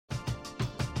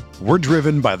We're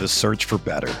driven by the search for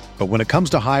better. But when it comes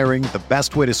to hiring, the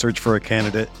best way to search for a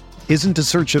candidate isn't to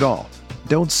search at all.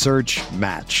 Don't search,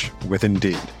 match with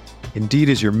Indeed. Indeed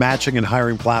is your matching and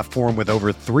hiring platform with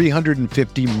over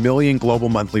 350 million global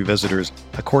monthly visitors,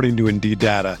 according to Indeed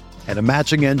data, and a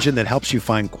matching engine that helps you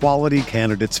find quality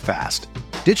candidates fast.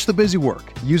 Ditch the busy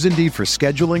work. Use Indeed for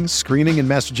scheduling, screening, and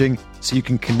messaging so you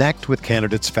can connect with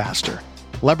candidates faster.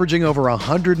 Leveraging over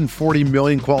 140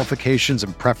 million qualifications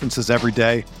and preferences every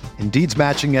day, Indeed's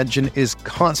matching engine is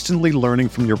constantly learning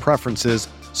from your preferences,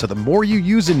 so the more you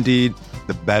use Indeed,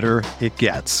 the better it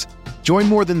gets. Join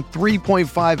more than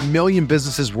 3.5 million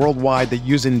businesses worldwide that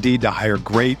use Indeed to hire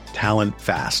great talent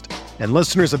fast. And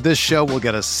listeners of this show will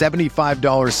get a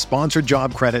 $75 sponsored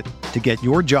job credit to get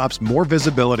your jobs more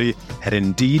visibility at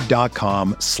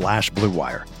Indeed.com/Blue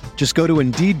Wire. Just go to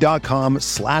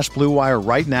Indeed.com/Blue Wire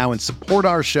right now and support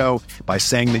our show by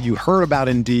saying that you heard about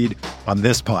Indeed on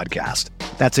this podcast.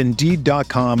 That's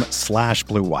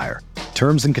Indeed.com/Blue Wire.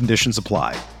 Terms and conditions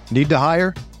apply. Need to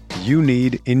hire? You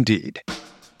need Indeed.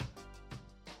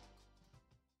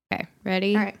 Okay,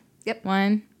 ready? All right. Yep.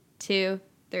 1, 2,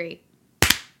 3.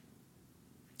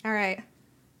 All right.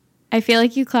 I feel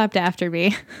like you clapped after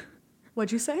me.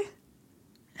 What'd you say?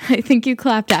 I think you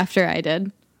clapped after I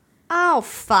did. Oh,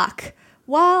 fuck.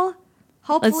 Well,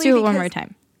 hopefully... Let's do it one more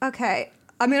time. Okay.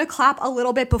 I'm going to clap a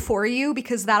little bit before you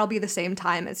because that'll be the same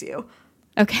time as you.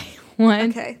 Okay.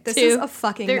 1, Okay. This 2, is a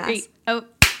fucking 3. mess. Oh,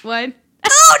 1.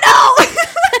 Oh,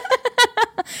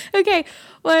 no! Okay.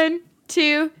 1,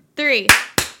 2, 3.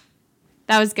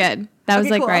 That was good. That was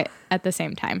Okay, like cool. right at the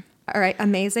same time. All right.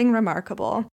 Amazing.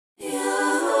 Remarkable.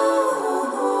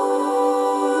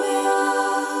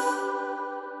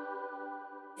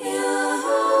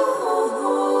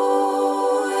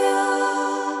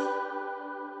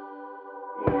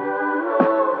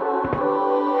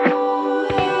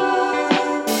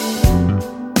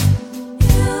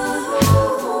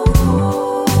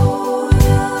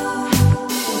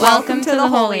 Welcome to the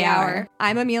Holy Hour.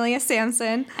 I'm Amelia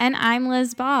Sampson. And I'm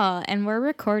Liz Ball, and we're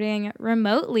recording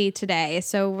remotely today,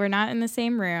 so we're not in the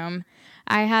same room.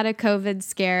 I had a COVID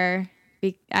scare.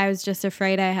 I was just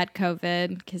afraid I had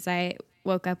COVID because I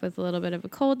woke up with a little bit of a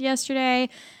cold yesterday,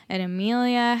 and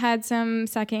Amelia had some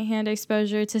secondhand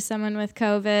exposure to someone with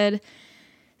COVID.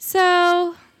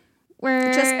 So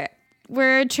we're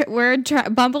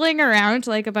bumbling around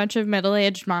like a bunch of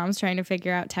middle-aged moms trying to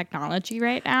figure out technology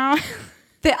right now.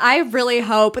 I really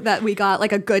hope that we got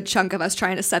like a good chunk of us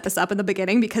trying to set this up in the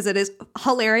beginning because it is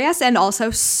hilarious and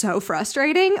also so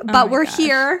frustrating. But we're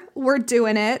here. We're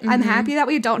doing it. I'm happy that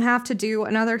we don't have to do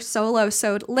another solo.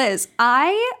 So Liz,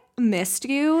 I missed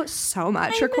you so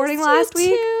much recording last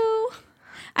week.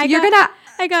 I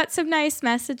got some nice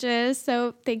messages,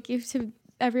 so thank you to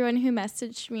everyone who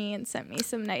messaged me and sent me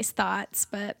some nice thoughts.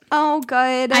 But oh,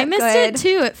 good. I missed it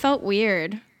too. It felt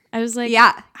weird. I was like,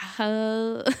 yeah.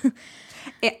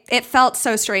 It It felt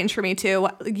so strange for me too.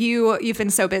 You've been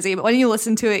so busy, but when you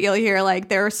listen to it, you'll hear like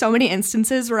there are so many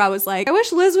instances where I was like, I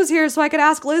wish Liz was here so I could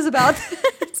ask Liz about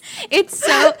this.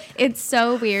 It's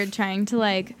so weird trying to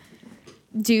like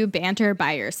do banter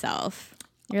by yourself.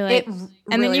 You're like,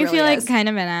 and then you feel like kind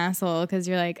of an asshole because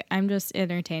you're like, I'm just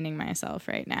entertaining myself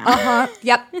right now.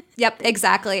 Yep,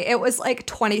 exactly. It was like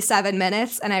 27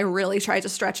 minutes, and I really tried to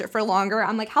stretch it for longer.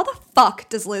 I'm like, how the fuck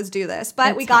does Liz do this?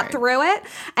 But we got through it,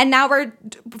 and now we're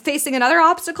facing another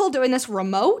obstacle, doing this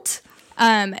remote.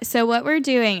 So what we're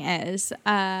doing is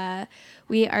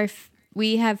we have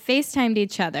FaceTimed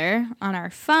each other on our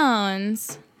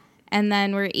phones. And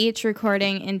then we're each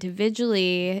recording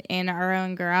individually in our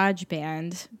own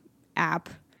GarageBand app.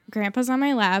 Grandpa's on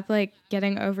my lap, like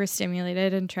getting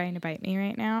overstimulated and trying to bite me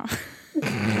right now.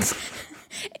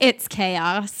 It's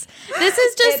chaos. This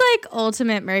is just like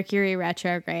ultimate Mercury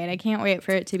retrograde. I can't wait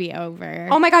for it to be over.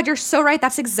 Oh my God, you're so right.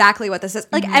 That's exactly what this is.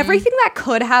 Like everything that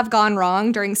could have gone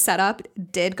wrong during setup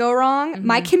did go wrong.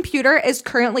 My computer is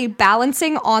currently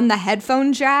balancing on the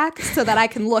headphone jack so that I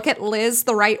can look at Liz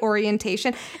the right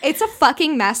orientation. It's a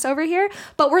fucking mess over here,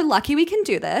 but we're lucky we can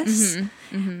do this.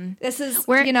 This is,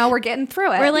 we're getting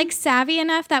through it. We're like savvy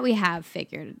enough that we have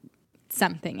figured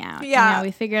something out. Yeah.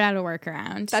 We figured out a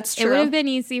workaround. That's true. It would have been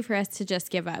easy for us to just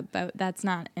give up, but that's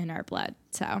not in our blood.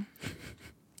 So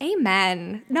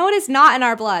amen. No, it is not in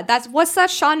our blood. What's that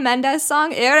Shawn Mendes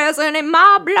song? It isn't in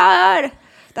my blood.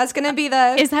 That's gonna be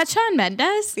the... Is that Shawn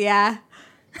Mendes? Yeah.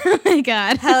 Oh my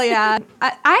God. Hell yeah.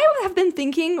 I have been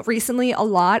thinking recently a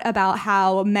lot about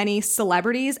how many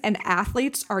celebrities and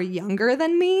athletes are younger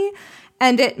than me,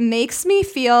 and it makes me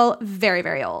feel very,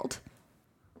 very old.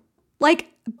 Like,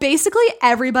 basically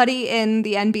everybody in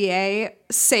the NBA,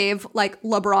 save like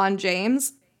LeBron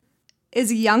James,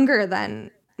 is younger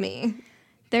than me.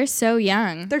 They're so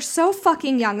young. They're so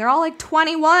fucking young. They're all like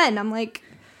 21. I'm like,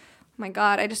 oh my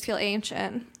God, I just feel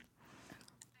ancient.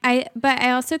 But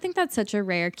I also think that's such a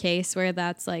rare case where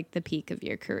that's like the peak of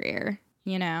your career,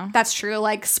 you know? That's true.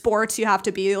 Like sports, you have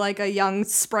to be like a young,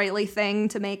 sprightly thing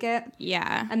to make it.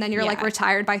 Yeah. And then you're like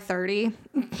retired by 30.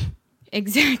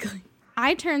 Exactly.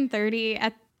 I turn 30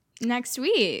 next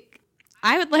week.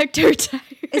 I would like to retire.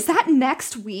 Is that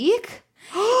next week?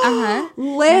 Uh-huh.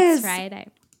 Liz. Next Friday.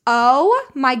 Oh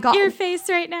my God. Your face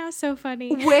right now is so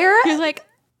funny. Where? You're like,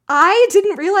 I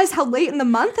didn't realize how late in the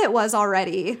month it was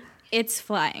already. it's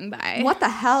flying by. What the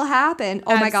hell happened?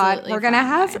 Oh my God. We're going to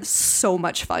have by. so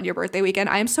much fun your birthday weekend.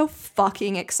 I am so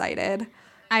fucking excited.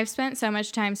 I've spent so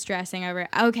much time stressing over it.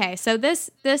 Okay, so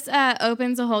this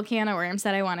opens a whole can of worms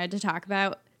that I wanted to talk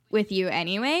about with you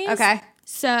anyways. Okay.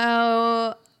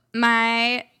 So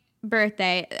my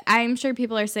birthday, I'm sure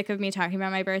people are sick of me talking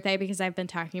about my birthday because I've been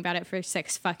talking about it for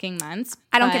 6 fucking months.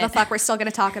 I don't give a fuck. We're still going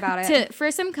to talk about it. For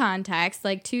some context,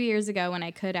 like 2 years ago when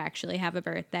I could actually have a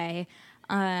birthday,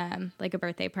 like a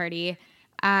birthday party,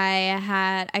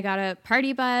 I got a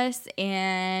party bus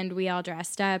and we all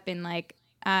dressed up in like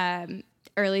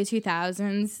early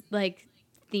 2000s like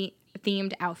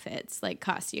themed outfits, like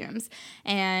costumes,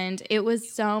 and it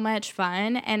was so much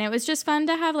fun. And it was just fun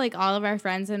to have like all of our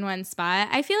friends in one spot.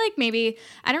 I feel like maybe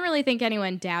I don't really think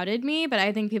anyone doubted me, but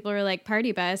I think people were like,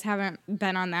 party bus, haven't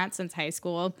been on that since high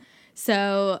school.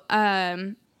 So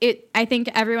I think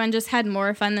everyone just had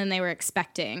more fun than they were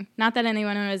expecting. Not that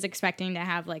anyone was expecting to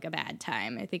have like a bad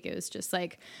time. I think it was just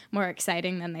like more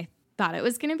exciting than they thought it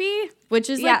was going to be, which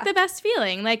is like the best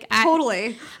feeling. Like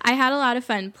Totally. I had a lot of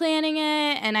fun planning it,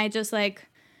 and I just like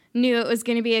knew it was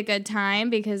going to be a good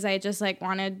time because I just like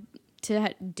wanted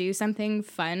to do something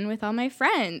fun with all my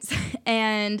friends.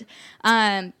 And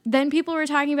then people were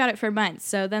talking about it for months.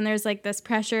 So then there's like this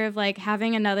pressure of like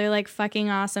having another like fucking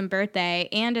awesome birthday,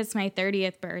 and it's my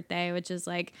 30th birthday, which is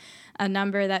like a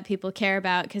number that people care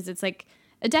about because it's like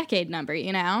a decade number,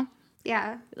 you know?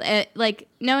 Yeah. Like,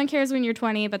 no one cares when you're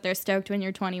 20, but they're stoked when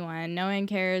you're 21. No one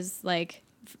cares, like,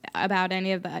 about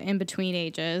any of the in-between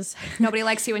ages. Nobody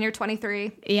likes you when you're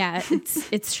 23. Yeah,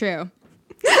 it's true.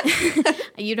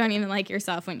 You don't even like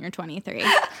yourself when you're 23.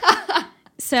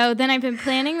 So then I've been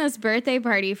planning this birthday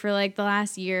party for, like, the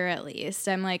last year at least.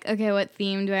 I'm like, okay, what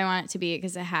theme do I want it to be?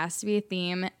 Because it has to be a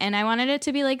theme. And I wanted it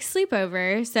to be, like,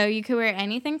 sleepover. So you could wear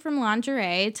anything from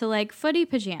lingerie to, like, footy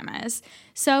pajamas.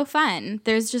 So fun.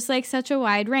 There's just, like, such a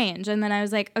wide range. And then I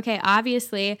was like, okay,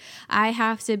 obviously I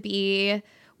have to be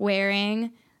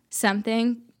wearing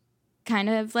something kind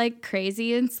of, like,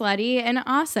 crazy and slutty and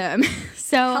awesome.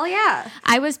 So hell yeah.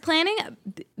 I was planning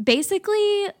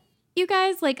basically, you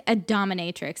guys, like a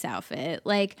dominatrix outfit.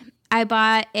 Like, I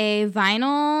bought a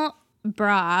vinyl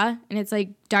bra, and it's like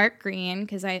dark green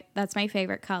because that's my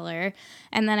favorite color.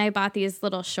 And then I bought these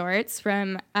little shorts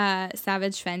from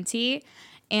Savage Fenty,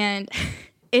 and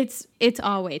it's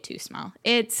all way too small.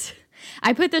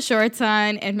 I put the shorts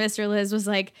on, and Mr. Liz was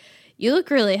like, "You look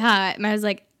really hot," and I was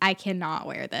like, I cannot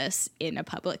wear this in a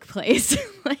public place.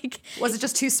 Like, was it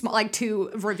just too small, like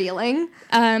too revealing?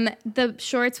 The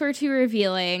shorts were too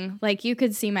revealing. Like, you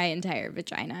could see my entire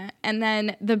vagina. And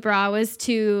then the bra was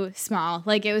too small.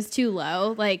 Like, it was too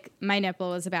low. Like, my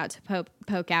nipple was about to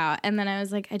poke out. And then I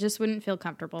was like, I just wouldn't feel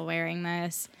comfortable wearing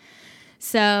this.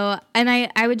 So, and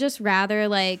I would just rather,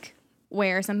 like,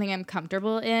 wear something I'm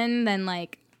comfortable in than,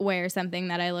 like, wear something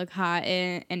that I look hot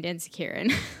in and insecure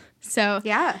in. So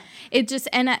yeah, it just,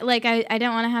 and like, I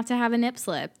didn't want to have a nip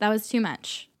slip. That was too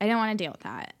much. I didn't want to deal with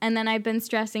that. And then I've been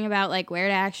stressing about like where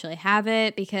to actually have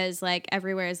it because like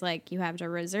everywhere is like, you have to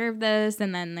reserve this.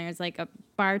 And then there's like a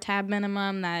bar tab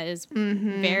minimum that is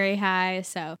very high.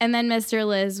 So, and then Mr.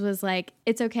 Liz was like,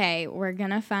 it's okay. We're going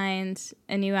to find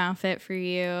a new outfit for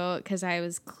you. Cause I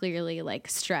was clearly like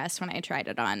stressed when I tried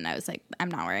it on. I was like, I'm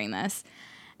not wearing this.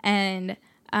 And,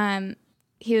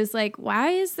 he was like, why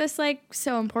is this, like,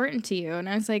 so important to you? And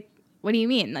I was like, what do you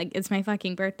mean? Like, it's my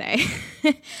fucking birthday.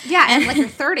 Yeah, and like your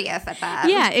 30th at that.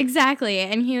 Yeah, exactly.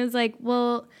 And he was like,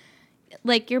 well,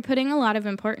 like, you're putting a lot of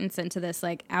importance into this,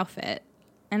 like, outfit.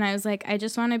 And I was like, I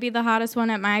just want to be the hottest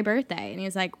one at my birthday. And he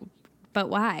was like, but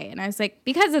why? And I was like,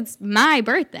 because it's my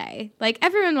birthday. Like,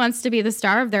 everyone wants to be the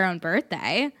star of their own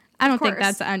birthday. I don't think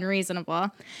that's unreasonable.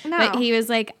 No. But he was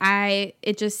like,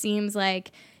 it just seems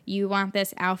like you want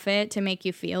this outfit to make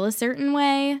you feel a certain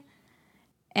way,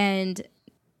 and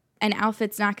an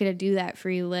outfit's not going to do that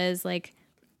for you, Liz. Like,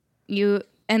 you,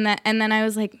 and then I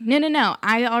was like, no,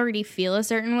 I already feel a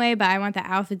certain way, but I want the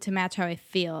outfit to match how I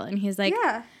feel. And he's like,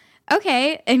 yeah,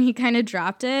 okay. And he kind of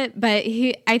dropped it. But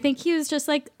I think he was just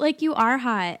like, you are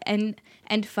hot and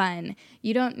fun.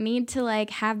 You don't need to like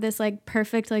have this like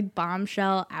perfect like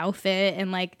bombshell outfit.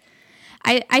 And like,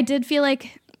 I did feel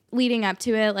like leading up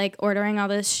to it, like ordering all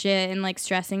this shit and like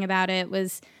stressing about it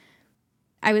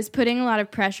I was putting a lot of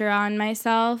pressure on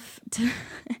myself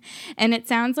and it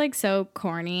sounds like so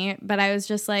corny, but I was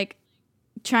just like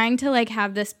trying to like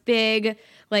have this big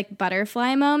like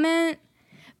butterfly moment,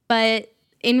 but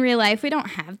in real life we don't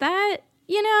have that,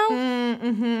 you know?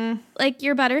 Mm-hmm. Like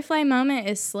your butterfly moment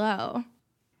is slow.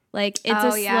 Like it's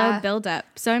a slow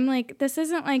buildup. So I'm like, this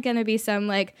isn't like going to be some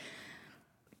like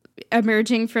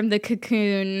emerging from the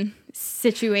cocoon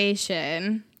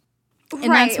situation.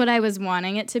 And that's what I was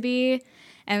wanting it to be.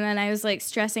 And then I was like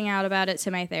stressing out about it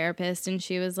to my therapist, and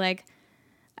she was like,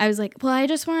 I was like, well, I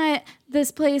just want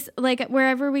this place, like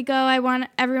wherever we go, I want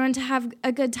everyone to have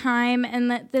a good time, and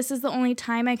that this is the only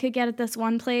time I could get at this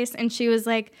one place. And she was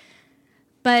like,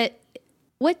 but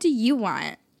what do you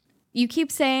want? You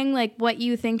keep saying like what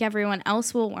you think everyone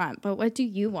else will want, but what do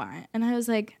you want? And I was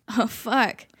like, oh,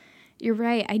 fuck. You're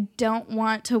right. I don't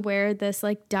want to wear this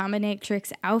like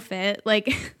dominatrix outfit.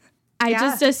 Like I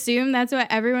just assumed that's what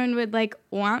everyone would like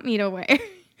want me to wear.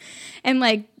 And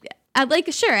like,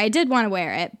 sure, I did want to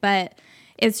wear it, but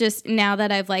it's just now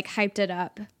that I've like hyped it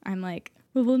up, I'm like,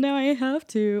 well, now I have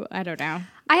to. I don't know.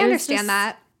 I understand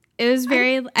that. It was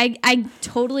very, I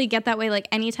totally get that way. Like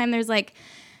anytime there's like,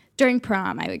 during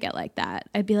prom, I would get like that.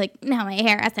 I'd be like, no, my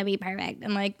hair has to be perfect.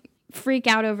 And like freak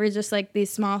out over just like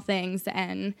these small things.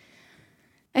 And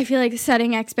I feel like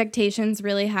setting expectations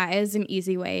really high is an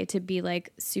easy way to be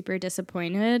like super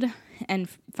disappointed and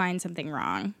find something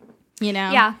wrong, you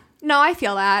know? Yeah. No, I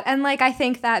feel that. And like, I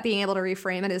think that being able to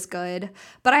reframe it is good.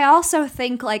 But I also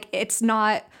think like it's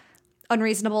not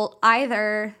unreasonable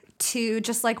either to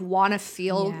just like want to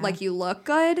feel like you look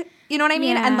good. You know what I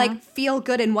mean? Yeah. And like feel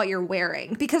good in what you're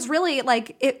wearing. Because really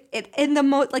like it in the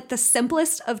like the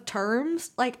simplest of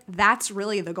terms, like that's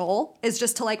really the goal, is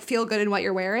just to like feel good in what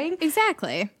you're wearing.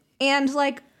 Exactly. And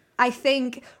like I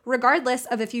think regardless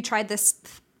of if you tried this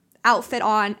outfit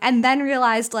on and then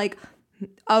realized like,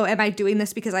 oh, am I doing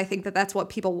this because I think that that's what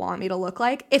people want me to look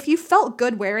like? If you felt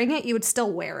good wearing it, you would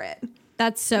still wear it.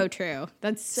 That's so true.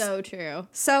 That's so true.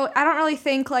 So I don't really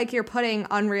think like you're putting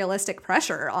unrealistic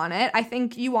pressure on it. I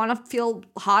think you want to feel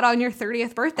hot on your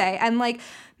 30th birthday. And like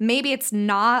maybe it's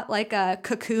not like a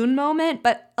cocoon moment,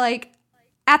 but like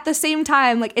at the same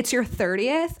time, like it's your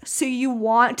 30th. So you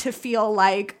want to feel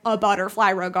like a butterfly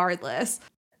regardless.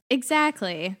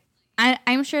 Exactly.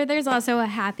 I'm sure there's also a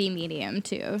happy medium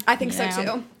too. I think so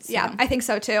too. Yeah, I think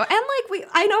so too. And like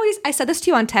I know I said this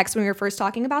to you on text when we were first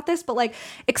talking about this, but like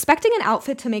expecting an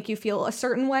outfit to make you feel a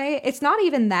certain way, it's not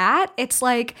even that. It's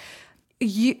like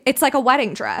it's like a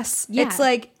wedding dress. Yeah. It's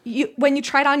like when you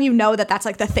try it on, you know that that's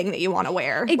like the thing that you want to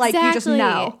wear. Exactly. Like you just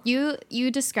know.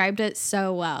 You described it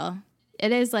so well.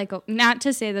 It is like, not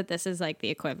to say that this is like the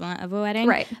equivalent of a wedding.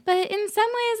 Right. But in some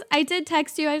ways, I did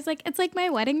text you. I was like, it's like my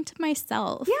wedding to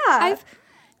myself. Yeah. I've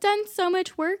done so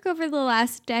much work over the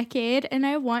last decade and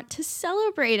I want to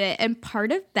celebrate it. And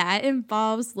part of that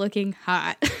involves looking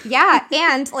hot. Yeah.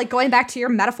 And like going back to your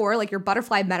metaphor, like your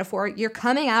butterfly metaphor, you're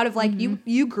coming out of like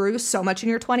you grew so much in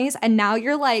your 20s and now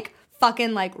you're like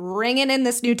fucking like ringing in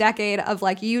this new decade of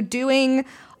like you doing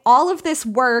all of this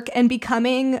work and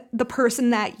becoming the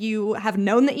person that you have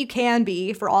known that you can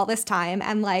be for all this time.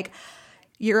 And like,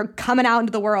 you're coming out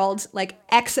into the world, like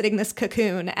exiting this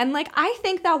cocoon. And like, I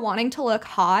think that wanting to look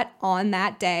hot on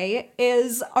that day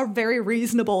is a very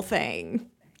reasonable thing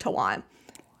to want.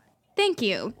 Thank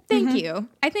you. Thank you.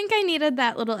 I think I needed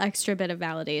that little extra bit of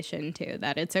validation too,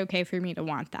 that it's okay for me to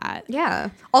want that. Yeah.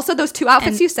 Also, those two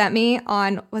outfits you sent me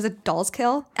on, was it Doll's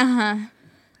Kill? Uh-huh.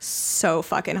 So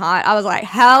fucking hot. I was like,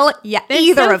 hell yeah,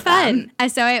 either of them.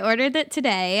 So I ordered it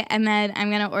today, and then I'm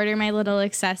going to order my little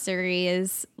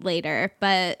accessories later,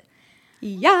 but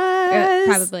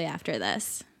probably after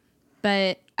this.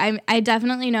 But I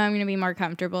definitely know I'm going to be more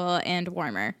comfortable and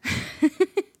warmer.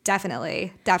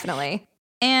 Definitely.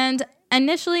 And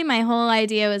initially my whole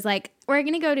idea was like, we're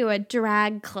going to go to a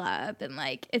drag club and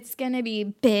like it's going to be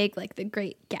big like the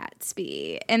Great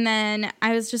Gatsby. And then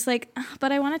I was just like,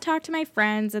 but I want to talk to my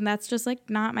friends and that's just like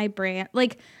not my brand.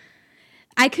 Like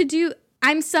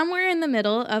I'm somewhere in the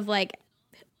middle of like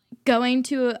going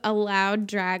to a loud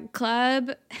drag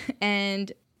club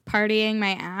and partying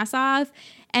my ass off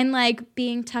and like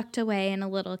being tucked away in a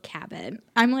little cabin.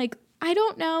 I'm like, I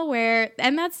don't know where.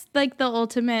 And that's like the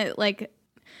ultimate like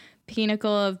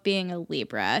pinnacle of being a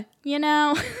Libra, you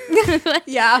know?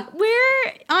 Yeah.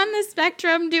 Where on the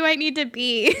spectrum do I need to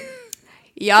be?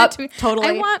 Yep, totally.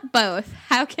 I want both.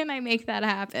 How can I make that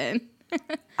happen?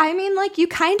 I mean, like, you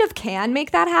kind of can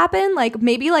make that happen. Like,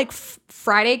 maybe, like,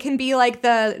 Friday can be, like,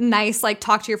 the nice, like,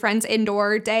 talk to your friends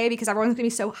indoor day because everyone's going to be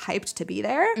so hyped to be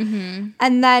there. Mm-hmm.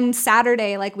 And then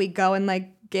Saturday, like, we go and, like,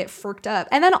 get freaked up.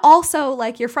 And then also,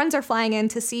 like, your friends are flying in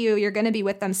to see you. You're going to be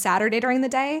with them Saturday during the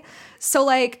day. So,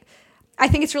 like, I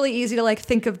think it's really easy to, like,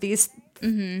 think of these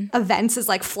events as,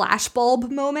 like, flashbulb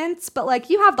moments. But,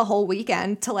 like, you have the whole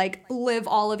weekend to, like, live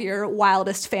all of your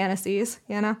wildest fantasies,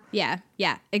 you know? Yeah,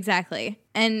 exactly.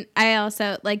 And I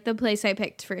also, like, the place I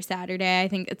picked for Saturday, I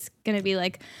think it's going to be,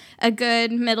 like, a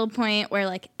good middle point where,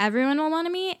 like, everyone will want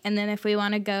to meet. And then if we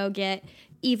want to go get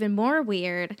even more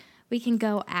weird, we can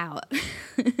go out.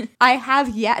 I have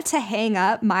yet to hang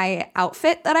up my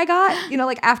outfit that I got, you know,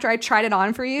 like after I tried it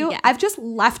on for you. Yeah. I've just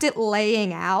left it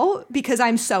laying out because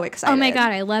I'm so excited. Oh my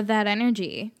God, I love that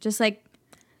energy. Just like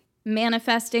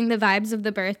manifesting the vibes of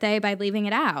the birthday by leaving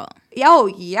it out. Oh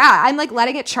yeah, I'm like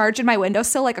letting it charge in my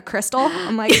windowsill like a crystal.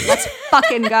 I'm like, let's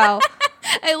fucking go.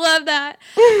 I love that.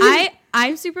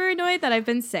 I'm super annoyed that I've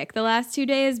been sick the last 2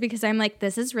 days because I'm like,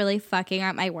 this is really fucking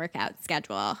up my workout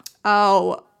schedule.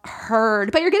 Oh,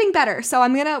 heard. But you're getting better. So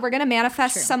we're gonna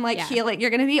manifest some like healing. You're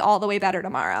gonna be all the way better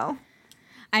tomorrow.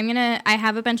 I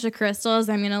have a bunch of crystals.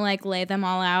 I'm gonna like lay them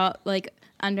all out like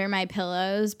under my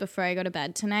pillows before I go to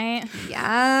bed tonight.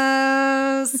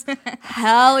 Yes.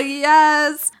 Hell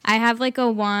yes. I have like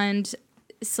a wand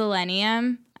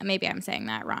selenium. Maybe I'm saying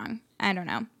that wrong. I don't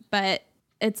know. But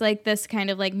it's like this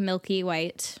kind of like milky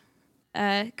white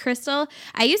crystal.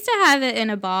 I used to have it in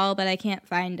a ball, but I can't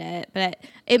find it. But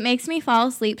it makes me fall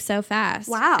asleep so fast.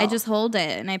 Wow. I just hold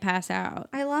it and I pass out.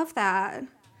 I love that.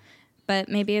 But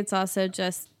maybe it's also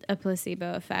just a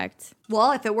placebo effect.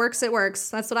 Well, if it works, it works.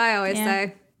 That's what I always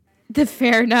say.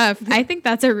 Fair enough. I think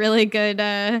that's a really good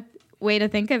way to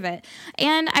think of it.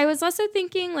 And I was also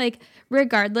thinking, like,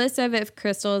 regardless of if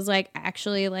crystals, like,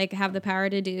 actually, like, have the power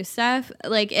to do stuff,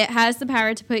 like, it has the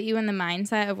power to put you in the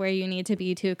mindset of where you need to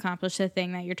be to accomplish the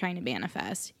thing that you're trying to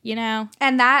manifest, you know?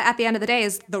 And that, at the end of the day,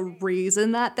 is the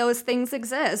reason that those things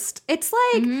exist. It's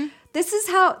like... This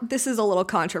is a little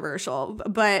controversial,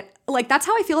 but like that's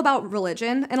how I feel about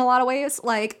religion in a lot of ways.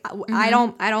 Like I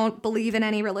don't believe in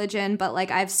any religion, but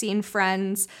like I've seen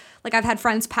friends, like I've had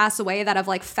friends pass away that have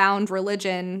like found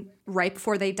religion right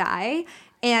before they die,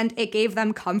 and it gave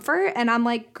them comfort. And I'm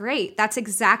like, great, that's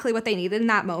exactly what they needed in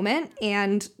that moment.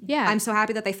 And I'm so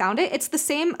happy that they found it. It's the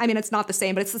same. I mean, it's not the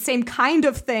same, but it's the same kind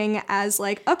of thing as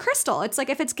like a crystal. It's like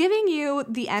if it's giving you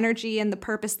the energy and the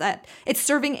purpose that it's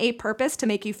serving a purpose to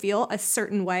make you feel a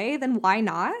certain way, then why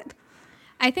not?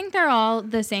 I think they're all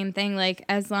the same thing. Like,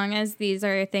 as long as these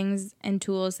are things and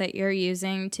tools that you're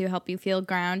using to help you feel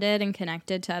grounded and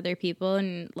connected to other people,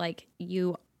 and like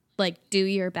you like do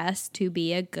your best to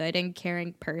be a good and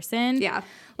caring person. Yeah.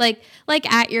 Like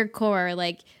at your core,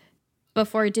 like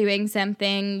before doing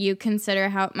something, you consider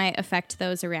how it might affect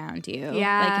those around you.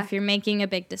 Yeah. Like if you're making a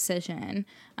big decision.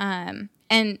 And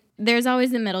there's always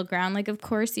the middle ground. Like, of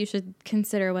course you should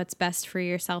consider what's best for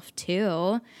yourself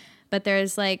too. But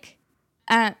there's like,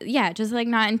 just like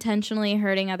not intentionally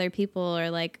hurting other people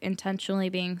or like intentionally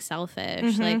being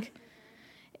selfish. Like,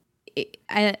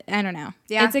 I don't know.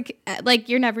 Yeah. It's like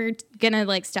you're never gonna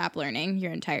like stop learning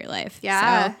your entire life.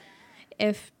 Yeah. So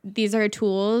if these are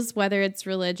tools, whether it's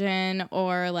religion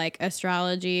or like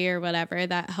astrology or whatever,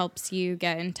 that helps you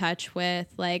get in touch with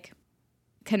like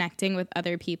connecting with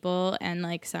other people and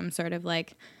like some sort of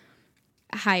like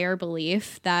higher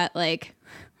belief that like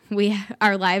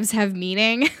our lives have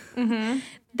meaning.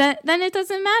 Then it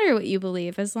doesn't matter what you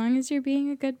believe as long as you're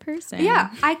being a good person.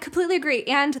 Yeah, I completely agree.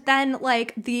 And then,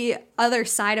 like, the other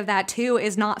side of that, too,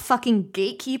 is not fucking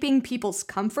gatekeeping people's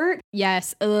comfort.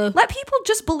 Yes. Let people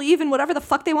just believe in whatever the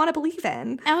fuck they want to believe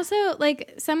in. Also,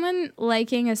 like, someone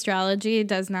liking astrology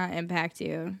does not impact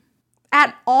you.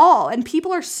 At all. And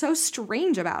people are so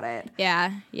strange about it.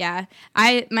 Yeah.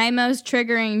 My most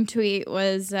triggering tweet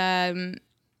was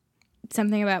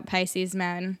something about Pisces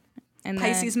men. And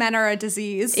Pisces men are a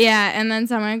disease. Yeah, and then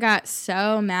someone got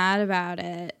so mad about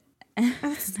it.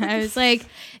 I was like,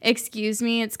 excuse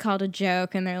me, it's called a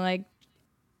joke. And they're like,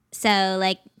 so,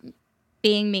 like,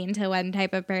 being mean to one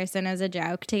type of person is a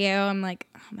joke to you? I'm like,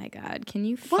 oh, my God, can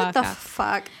you fuck off? What the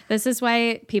fuck? This is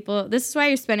why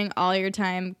you're spending all your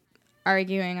time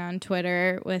arguing on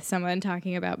Twitter with someone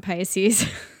talking about Pisces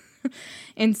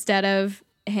instead of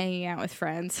hanging out with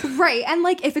friends. Right. And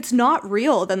like if it's not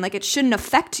real, then like it shouldn't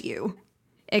affect you.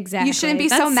 Exactly. You shouldn't be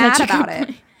so mad about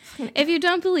it. If you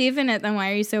don't believe in it, then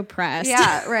why are you so pressed?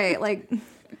 Yeah, right. Like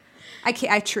I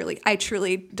can't. I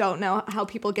truly don't know how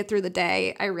people get through the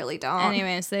day. I really don't.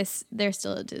 Anyways, they're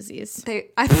still a disease.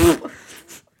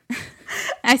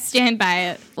 I stand by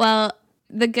it. Well,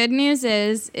 the good news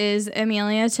is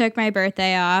Amelia took my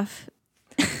birthday off.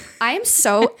 I am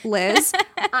so Liz.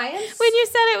 When you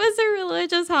said it was a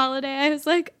religious holiday, I was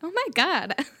like, oh my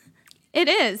God. It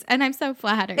is, and I'm so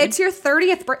flattered. It's your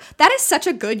 30th birthday. That is such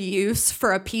a good use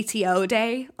for a PTO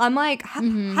day. I'm like,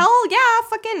 hell yeah,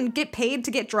 fucking get paid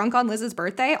to get drunk on Liz's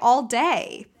birthday all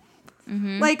day.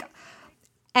 Like,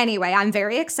 anyway, I'm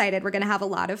very excited. We're going to have a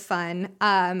lot of fun.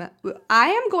 I'm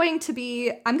going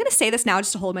to say this now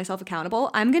just to hold myself accountable.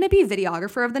 I'm going to be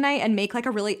videographer of the night and make like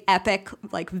a really epic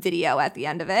like video at the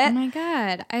end of it. Oh my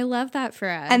God. I love that for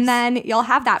us. And then you'll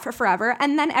have that for forever.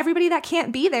 And then everybody that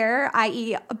can't be there,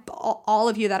 i.e. all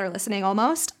of you that are listening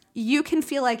almost, you can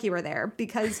feel like you were there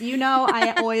because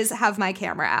I always have my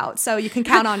camera out. So you can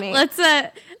count on me.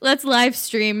 Let's live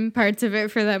stream parts of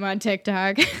it for them on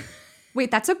TikTok. Wait,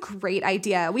 that's a great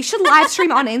idea. We should live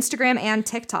stream on Instagram and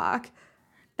TikTok.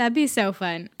 That'd be so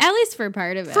fun. At least for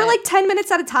part of it. For like 10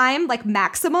 minutes at a time, like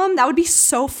maximum. That would be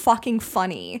so fucking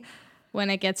funny. When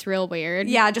it gets real weird.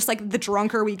 Yeah, just like the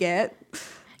drunker we get.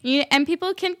 And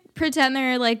people can pretend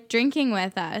they're like drinking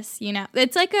with us,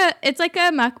 It's like a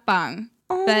mukbang.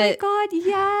 Oh my God,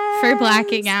 yes. For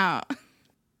blacking out.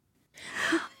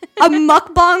 A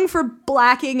mukbang for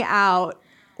blacking out.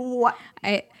 What?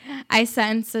 I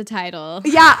sense a title.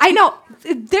 Yeah, I know.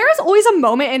 There's always a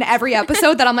moment in every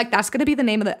episode that I'm like, that's going to be the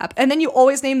name of the episode. And then you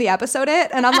always name the episode it.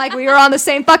 And I'm like, we were on the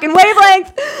same fucking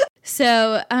wavelength.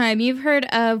 So you've heard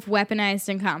of weaponized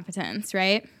incompetence,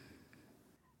 right?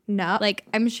 No. Like,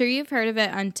 I'm sure you've heard of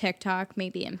it on TikTok,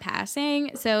 maybe in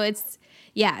passing. So it's,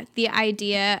 the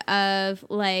idea of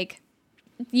like,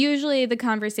 usually the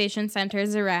conversation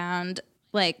centers around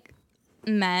like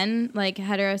men, like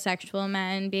heterosexual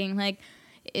men being like,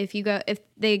 if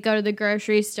they go to the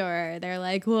grocery store, they're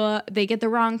like, well, they get the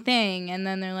wrong thing. And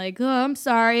then they're like, oh, I'm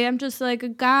sorry. I'm just like a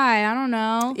guy. I don't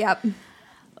know. Yep.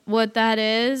 What that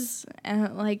is.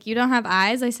 And like, you don't have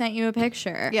eyes. I sent you a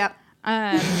picture. Yep.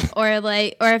 Or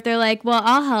if they're like, well,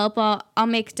 I'll help. I'll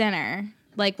make dinner.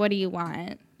 Like, what do you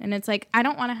want? And it's like, I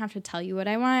don't want to have to tell you what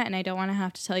I want. And I don't want to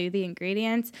have to tell you the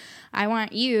ingredients. I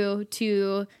want you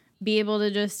to be able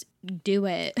to just do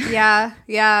it. Yeah,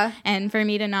 yeah. And for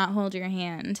me to not hold your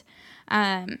hand.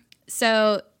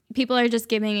 So people are just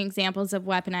giving examples of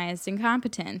weaponized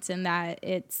incompetence and that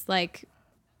it's like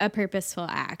a purposeful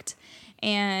act.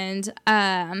 And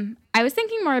I was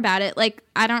thinking more about it. Like,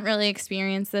 I don't really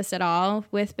experience this at all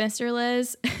with Mr.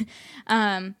 Liz.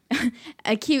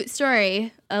 A cute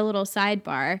story, a little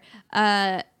sidebar.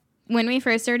 When we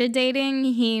first started dating,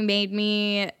 he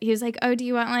was like, oh, do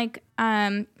you want like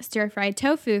stir-fried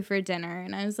tofu for dinner?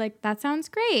 And I was like, that sounds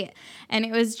great. And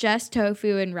it was just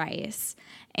tofu and rice.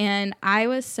 And I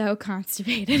was so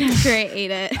constipated after I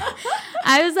ate it.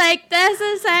 I was like, this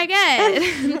is so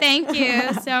good. Thank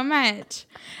you so much.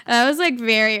 That was like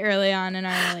very early on in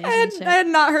our relationship. I had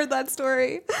not heard that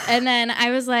story. And then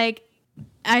I was like,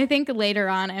 I think later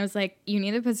on, I was like, you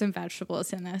need to put some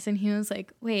vegetables in this. And he was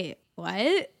like, wait,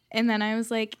 what? And then I was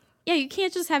like, yeah, you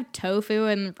can't just have tofu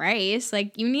and rice.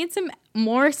 Like, you need some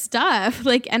more stuff,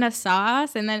 like, and a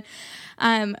sauce. And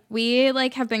then we,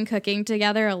 like, have been cooking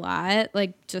together a lot,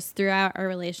 like, just throughout our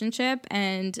relationship.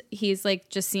 And he's, like,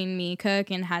 just seen me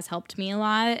cook and has helped me a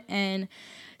lot. And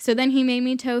so then he made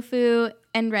me tofu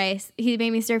and rice. He made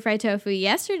me stir-fried tofu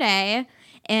yesterday.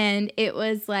 And it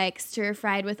was, like,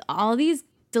 stir-fried with all these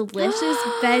delicious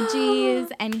veggies,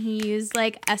 and he used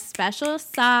like a special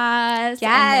sauce.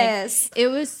 Yes. And, like, it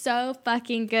was so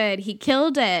fucking good. He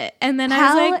killed it. And then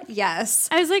Hell I was like, yes.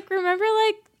 I was like, remember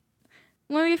like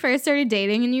when we first started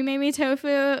dating and you made me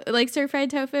tofu, like stir-fried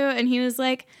tofu? And he was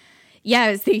like, yeah,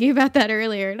 I was thinking about that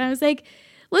earlier. And I was like,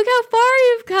 look how far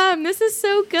you've come. This is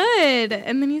so good.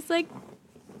 And then he's like,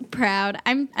 proud.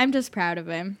 I'm just proud of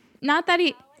him. Not that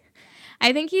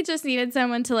I think he just needed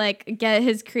someone to, like, get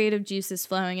his creative juices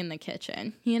flowing in the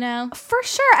kitchen, you know? For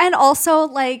sure. And also,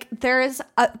 like,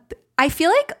 I feel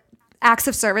like acts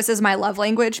of service is my love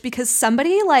language because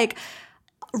somebody, like,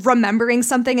 remembering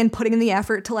something and putting in the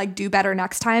effort to, like, do better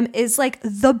next time is, like,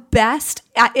 the best.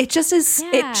 It just is,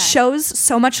 It shows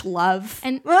so much love.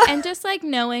 And just, like,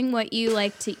 knowing what you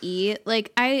like to eat.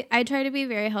 Like, I try to be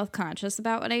very health conscious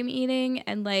about what I'm eating,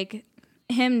 and, like,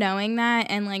 him knowing that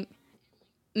and, like,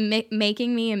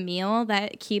 making me a meal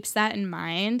that keeps that in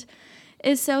mind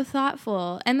is so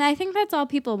thoughtful. And I think that's all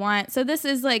people want. So this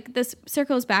is like, this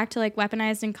circles back to like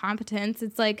weaponized incompetence.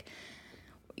 It's like,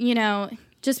 you know,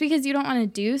 just because you don't want to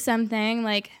do something,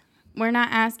 like, we're not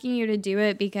asking you to do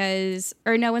it because,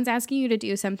 or no one's asking you to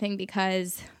do something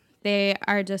because they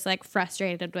are just like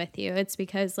frustrated with you. It's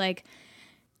because like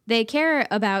they care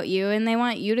about you and they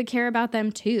want you to care about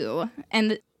them too.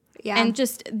 And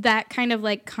just that kind of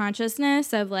like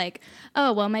consciousness of like,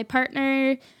 oh, well, my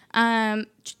partner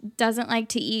doesn't like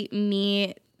to eat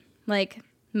meat like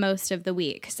most of the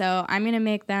week, so I'm gonna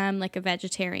make them like a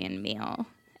vegetarian meal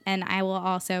and I will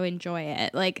also enjoy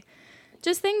it. Like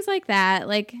just things like that.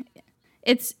 Like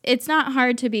it's not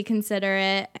hard to be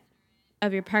considerate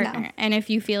of your partner. No. And if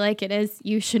you feel like it is,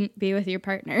 you shouldn't be with your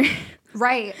partner.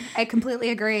 Right. I completely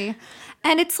agree.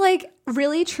 And it's like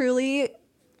really, truly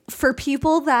for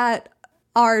people that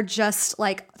are just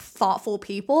like thoughtful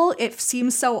people, it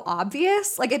seems so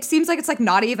obvious. Like it seems like it's like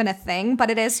not even a thing, but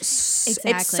it is.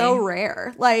 Exactly. It's so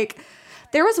rare. Like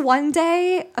there was one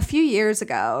day a few years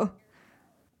ago,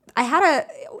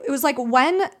 it was like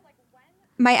when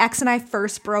my ex and I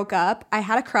first broke up, I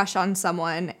had a crush on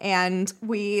someone and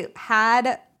we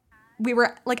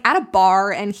were like at a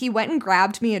bar and he went and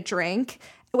grabbed me a drink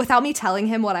without me telling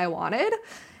him what I wanted.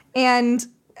 And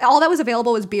all that was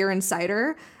available was beer and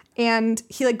cider. And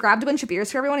he like grabbed a bunch of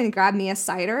beers for everyone and he grabbed me a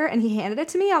cider and he handed it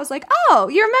to me. I was like, oh,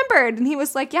 you remembered. And he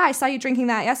was like, yeah, I saw you drinking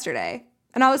that yesterday.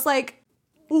 And I was like,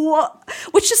 what?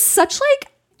 Which is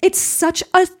it's such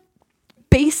a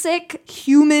basic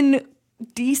human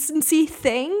decency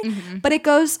thing, but it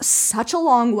goes such a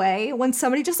long way when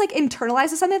somebody just like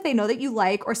internalizes something that they know that you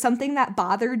like or something that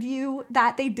bothered you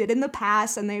that they did in the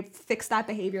past and they fix that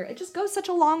behavior. It just goes such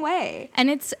a long way. And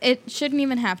it shouldn't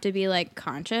even have to be like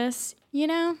conscious, you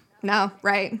know? No,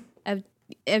 right.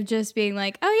 Of just being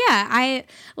like, oh yeah, I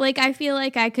feel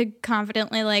like I could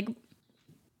confidently like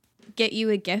get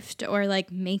you a gift or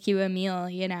like make you a meal,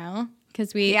 you know?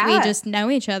 Because we just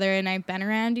know each other and I've been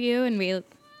around you and we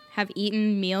have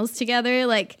eaten meals together.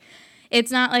 Like it's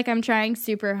not like I'm trying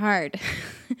super hard.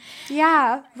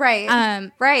 Yeah, right.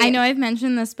 Right. I know I've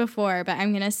mentioned this before, but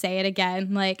I'm gonna say it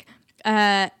again. Like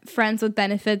friends with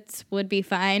benefits would be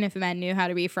fine if men knew how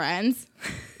to be friends.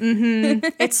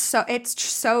 It's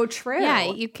so true.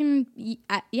 Yeah, you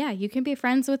can be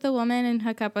friends with a woman and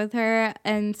hook up with her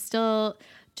and still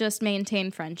just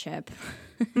maintain friendship.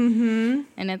 And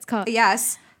it's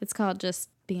called just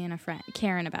being a friend,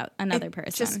 caring about another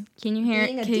person. Can you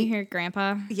hear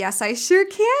Grandpa? Yes, I sure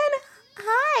can.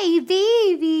 Hi,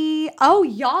 baby. Oh,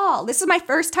 y'all, this is my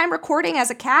first time recording as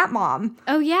a cat mom.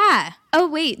 Oh, yeah. Oh,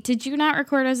 wait, did you not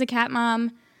record as a cat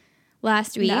mom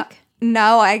last week?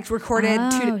 No, I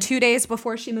recorded 2 days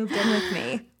before she moved in with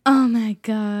me. Oh, my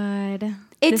God.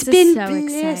 It's been so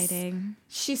exciting.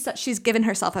 She's given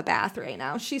herself a bath right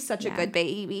now. She's such a good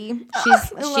baby.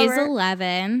 She's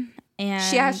 11.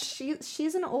 And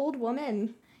she's an old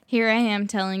woman. Here I am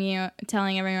telling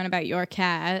everyone about your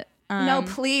cat. No,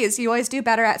 please. You always do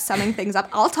better at summing things up.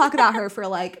 I'll talk about her for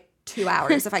like 2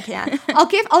 hours if I can. I'll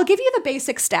give you the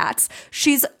basic stats.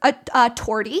 She's a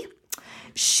tortie.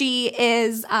 She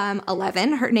is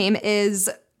 11. Her name is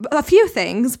a few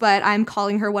things, but I'm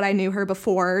calling her what I knew her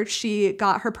before she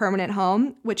got her permanent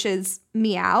home, which is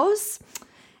Meows.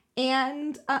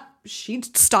 And she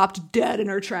stopped dead in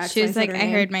her tracks. She was like, I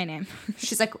heard my name.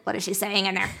 She's like, what is she saying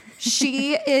in there?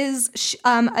 She is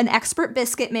an expert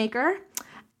biscuit maker.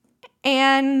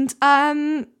 And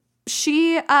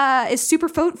she is super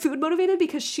food motivated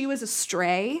because she was a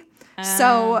stray.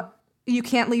 So you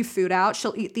can't leave food out.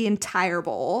 She'll eat the entire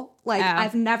bowl. Like,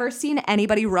 I've never seen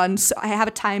anybody run. So I have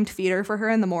a timed feeder for her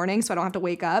in the morning so I don't have to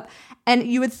wake up. And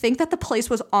you would think that the place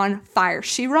was on fire.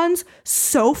 She runs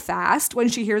so fast when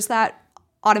she hears that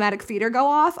automatic feeder go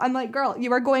off. I'm like, girl,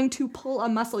 you are going to pull a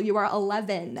muscle. You are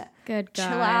 11. Good God.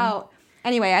 Chill out.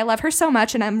 Anyway, I love her so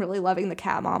much, and I'm really loving the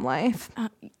cat mom life.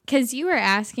 Because you were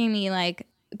asking me, like,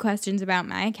 questions about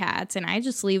my cats, and I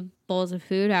just leave bowls of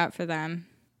food out for them.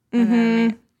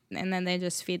 And then they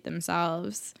just feed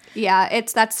themselves. Yeah,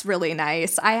 that's really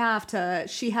nice.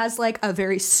 She has, like, a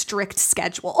very strict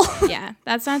schedule. Yeah,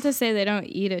 that's not to say they don't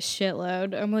eat a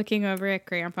shitload. I'm looking over at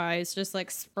Grandpa. He's just, like,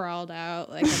 sprawled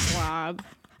out like a blob.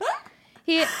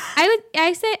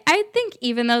 I think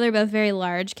even though they're both very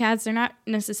large cats, they're not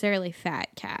necessarily fat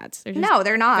cats. They're not.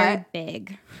 Very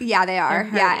big. Yeah, they are.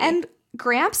 Yeah, and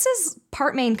Gramps is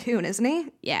part Maine Coon, isn't he?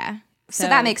 Yeah. So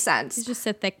that makes sense. He's just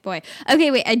a thick boy.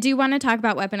 Okay, wait. I do want to talk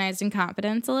about weaponized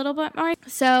incompetence a little bit more.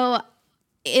 So,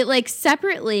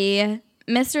 separately,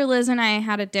 Mr. Liz and I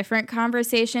had a different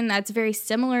conversation that's very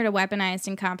similar to weaponized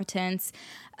incompetence.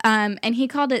 And he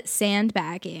called it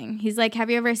sandbagging. He's like, have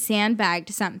you ever sandbagged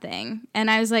something? And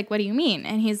I was like, what do you mean?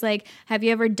 And he's like, have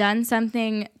you ever done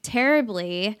something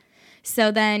terribly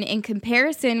So then in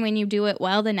comparison, when you do it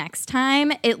well the next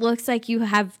time, it looks like you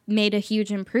have made a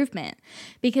huge improvement.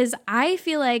 Because I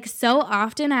feel like so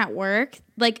often at work,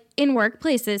 like in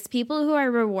workplaces, people who are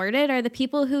rewarded are the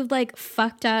people who've like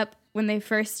fucked up when they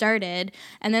first started,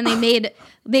 and then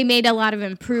they made a lot of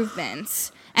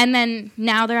improvements. And then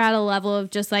now they're at a level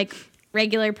of just like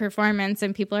regular performance,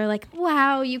 and people are like,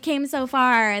 wow, you came so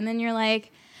far. And then you're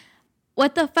like,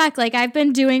 what the fuck? Like, I've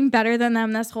been doing better than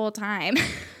them this whole time.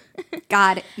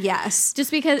 God, yes.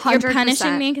 Just because 100%. you're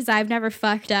punishing me because I've never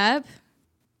fucked up.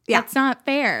 Yeah. That's not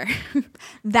fair.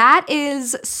 That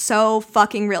is so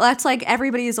fucking real. That's like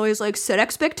everybody is always like, set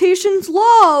expectations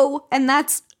low. And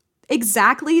that's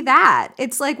exactly that.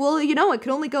 It's like, well, you know, it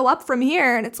could only go up from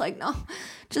here. And it's like, no,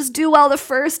 just do well the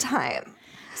first time.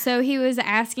 So he was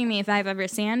asking me if I've ever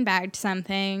sandbagged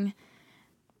something.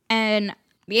 And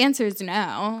the answer is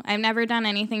no. I've never done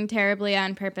anything terribly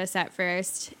on purpose at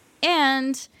first.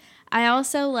 And I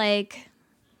also like,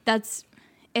 that's,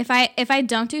 if I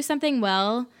don't do something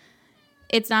well,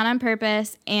 it's not on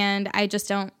purpose, and I just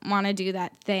don't want to do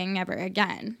that thing ever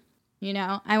again. You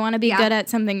know, I want to be good at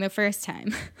something the first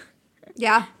time.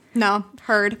 Yeah, no,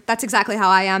 heard. That's exactly how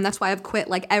I am. That's why I've quit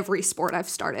like every sport I've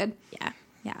started. Yeah,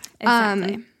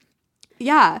 exactly.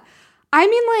 Yeah, I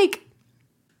mean, like,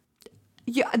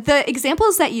 the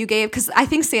examples that you gave, because I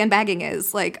think sandbagging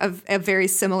is like a very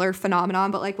similar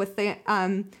phenomenon, but like with the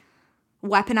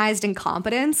weaponized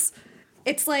incompetence,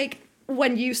 it's like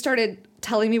when you started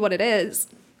telling me what it is,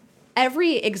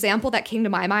 every example that came to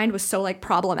my mind was so like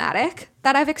problematic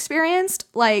that I've experienced,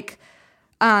 like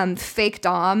fake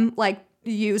dom, like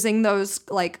using those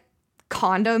like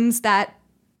condoms that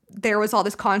there was all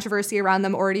this controversy around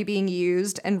them already being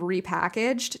used and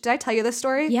repackaged. Did I tell you this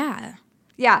story? Yeah.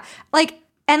 Yeah. Like,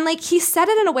 and like he said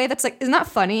it in a way that's like, isn't that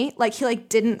funny? Like he like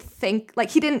didn't think,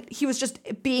 like he was just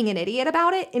being an idiot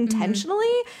about it intentionally.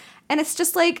 Mm-hmm. And it's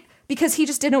just like, because he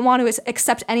just didn't want to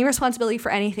accept any responsibility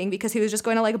for anything, because he was just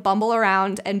going to like bumble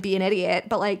around and be an idiot.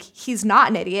 But like, he's not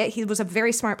an idiot. He was a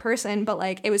very smart person, but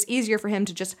like, it was easier for him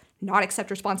to just not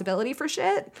accept responsibility for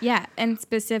shit. Yeah. And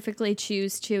specifically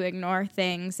choose to ignore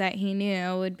things that he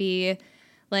knew would be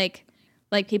like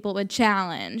people would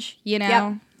challenge, you know?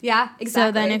 Yep. Yeah, exactly.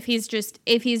 So then if he's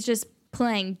just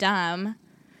playing dumb,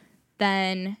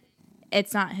 then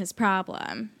it's not his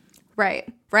problem.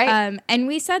 Right. And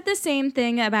we said the same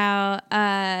thing about,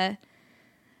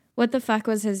 what the fuck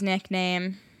was his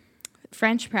nickname?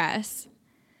 French Press.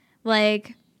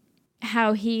 Like,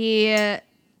 how he,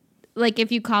 like,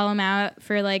 if you call him out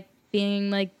for, like, being,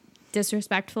 like,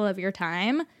 disrespectful of your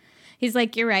time, he's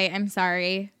like, you're right, I'm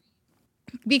sorry.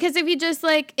 Because if he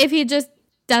just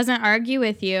doesn't argue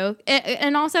with you,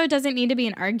 and also it doesn't need to be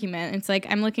an argument. It's like,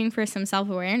 I'm looking for some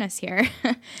self-awareness here.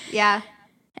 Yeah.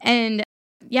 And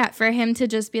yeah, for him to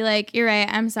just be like, you're right,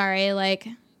 I'm sorry, like,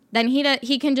 then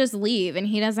he can just leave, and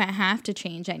he doesn't have to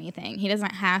change anything. He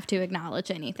doesn't have to acknowledge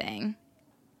anything.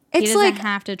 He doesn't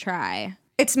have to try.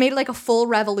 It's made like a full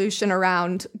revolution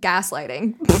around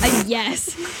gaslighting.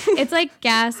 Yes. It's like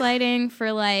gaslighting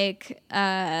for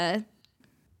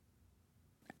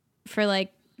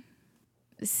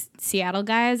Seattle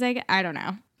guys, I don't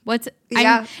know.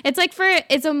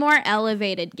 It's a more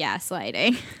elevated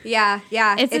gaslighting. Yeah.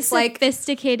 It's a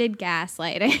sophisticated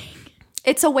gaslighting.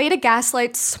 It's a way to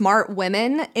gaslight smart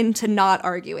women into not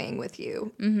arguing with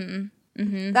you. Mm-hmm.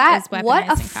 Mm-hmm. That's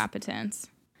weaponized incompetence.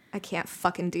 I can't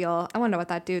fucking deal. I wonder what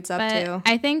that dude's up to.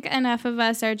 I think enough of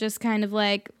us are just kind of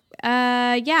like,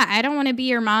 I don't want to be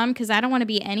your mom because I don't want to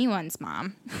be anyone's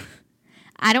mom.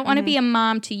 I don't want to be a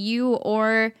mom to you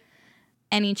or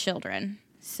any children.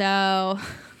 So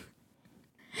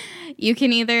you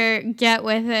can either get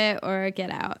with it or get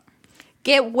out.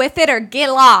 Get with it or get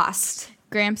lost.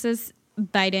 Gramps is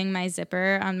biting my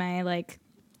zipper on my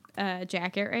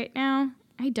jacket right now.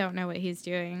 I don't know what he's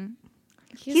doing.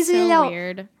 He's so a little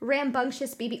weird,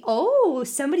 rambunctious baby. Oh,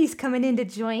 somebody's coming in to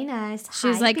join us.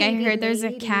 She's Hi, like, I heard lady. there's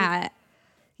a cat.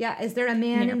 Yeah, is there a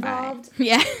man nearby. Involved?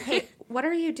 Yeah. Hey, what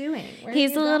are you doing?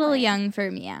 He's a little young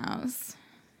for meows.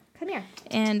 Come here.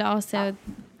 And also,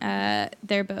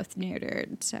 they're both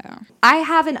neutered, so. I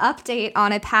have an update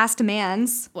on a past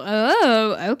man's.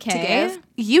 Oh, okay. To give.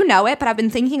 You know it, but I've been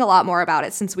thinking a lot more about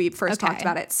it since we first talked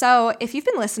about it. So if you've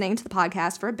been listening to the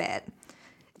podcast for a bit,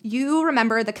 you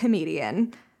remember the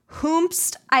comedian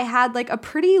whomst I had like a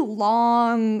pretty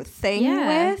long thing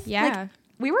with. Yeah. Like,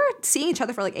 we were seeing each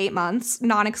other for like 8 months,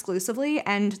 non-exclusively,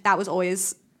 and that was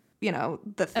always,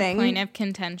 the thing. A point of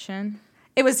contention.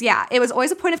 It was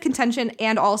always a point of contention,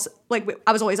 and also, like,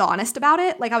 I was always honest about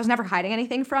it. Like, I was never hiding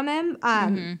anything from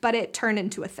him, but it turned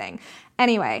into a thing.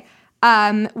 Anyway,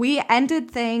 we ended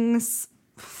things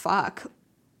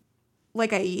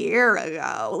like a year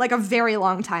ago, like a very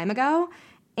long time ago.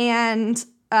 And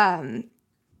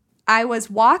I was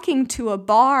walking to a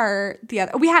bar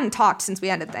we hadn't talked since we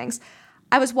ended things.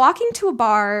 I was walking to a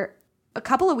bar a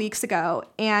couple of weeks ago,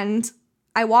 and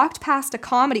I walked past a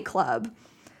comedy club,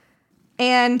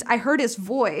 and I heard his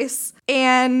voice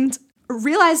and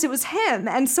realized it was him.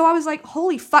 And so I was like,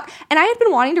 holy fuck. And I had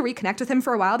been wanting to reconnect with him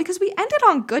for a while because we ended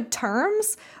on good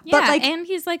terms. Yeah, but like, and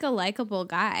he's like a likable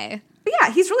guy.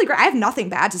 Yeah, he's really great. I have nothing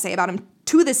bad to say about him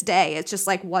to this day. It's just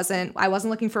like I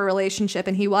wasn't looking for a relationship,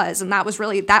 and he was, and that was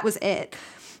it.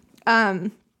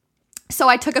 So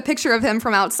I took a picture of him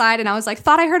from outside, and I was like,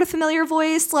 thought I heard a familiar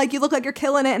voice. Like, you look like you're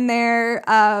killing it in there.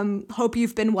 Hope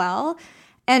you've been well.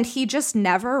 And he just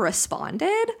never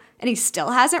responded, and he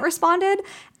still hasn't responded.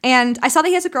 And I saw that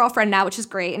he has a girlfriend now, which is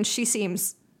great, and she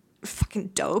seems fucking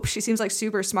dope. She seems like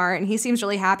super smart, and he seems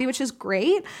really happy, which is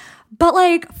great. But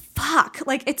like, fuck,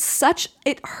 like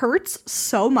it hurts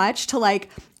so much to like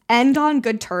end on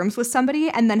good terms with somebody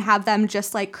and then have them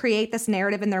just like create this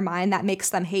narrative in their mind that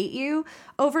makes them hate you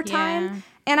over time. Yeah.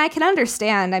 And I can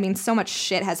understand. I mean, so much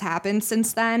shit has happened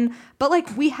since then, but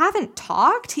like we haven't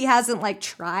talked. He hasn't like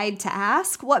tried to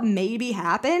ask what maybe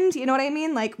happened. You know what I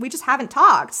mean? Like we just haven't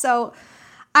talked. So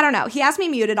I don't know. He has me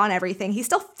muted on everything. He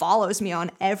still follows me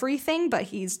on everything, but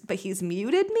he's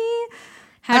muted me.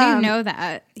 How do you know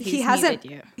that he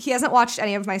hasn't watched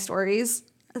any of my stories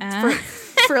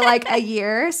for like a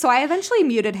year? So I eventually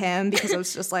muted him because I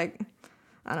was just like,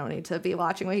 I don't need to be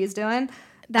watching what he's doing.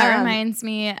 That reminds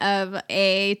me of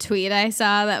a tweet I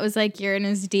saw that was like, you're in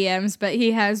his DMs, but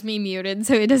he has me muted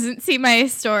so he doesn't see my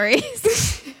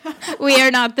stories. We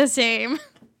are not the same.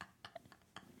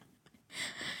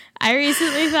 I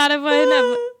recently thought of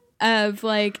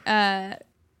one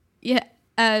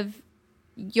of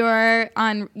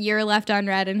you're left on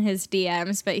red in his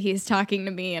DMs, but he's talking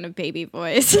to me in a baby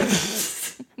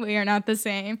voice. We are not the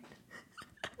same.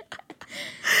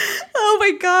 Oh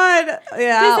my god.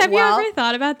 Yeah. Have you ever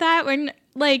thought about that? When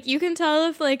like you can tell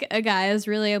if like a guy is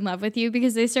really in love with you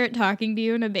because they start talking to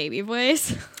you in a baby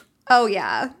voice. Oh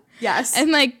yeah. Yes.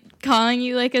 And like calling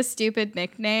you like a stupid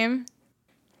nickname.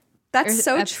 That's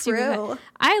so true.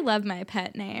 I love my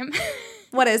pet name.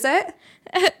 What is it?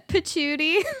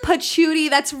 Patootie. Patootie,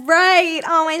 that's right.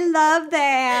 Oh, I love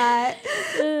that.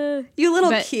 You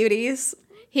little cuties.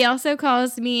 He also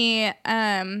calls me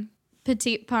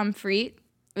petite pomme frite,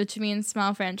 which means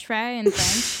small French fry in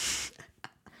French.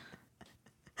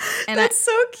 And that's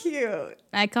so cute.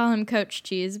 I call him Coach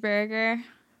Cheeseburger.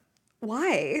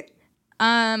 Why?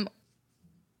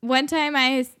 One time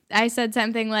I said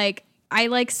something like, I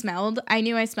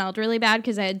knew I smelled really bad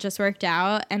because I had just worked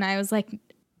out, and I was like,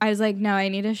 no, I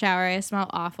need a shower. I smell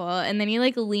awful. And then he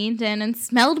like leaned in and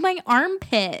smelled my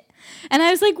armpit. And I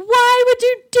was like, why would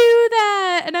you do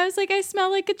that? And I was like, I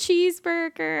smell like a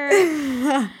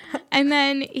cheeseburger. And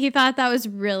then he thought that was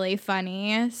really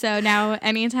funny. So now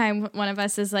anytime one of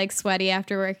us is like sweaty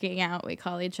after working out, we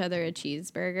call each other a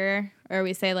cheeseburger. Or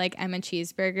we say like, I'm a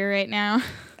cheeseburger right now.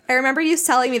 I remember you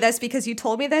telling me this because you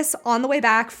told me this on the way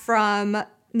back from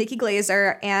Nikki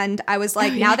Glazer, and I was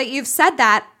like, now that you've said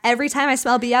that, every time I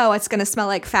smell BO, it's gonna smell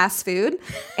like fast food,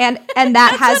 and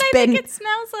that has been it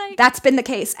smells like. That's been the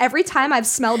case. Every time I've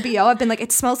smelled BO, I've been like,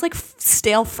 it smells like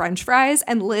stale French fries,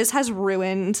 and Liz has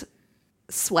ruined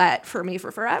sweat for me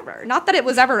for forever. Not that it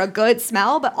was ever a good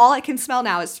smell, but all I can smell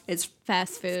now is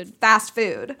fast food. Fast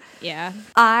food. Yeah.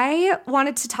 I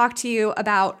wanted to talk to you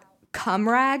about cum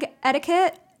rag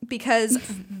etiquette, because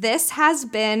this has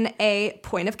been a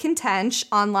point of contention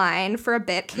online for a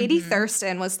bit. Katie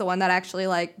Thurston was the one that actually,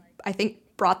 like, I think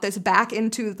brought this back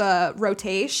into the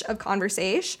rotation of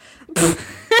conversation.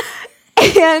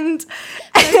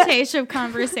 Rotation of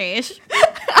conversation.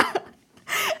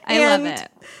 I love it.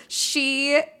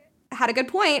 She had a good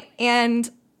point, and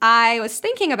I was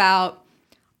thinking about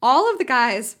all of the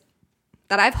guys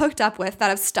that I've hooked up with that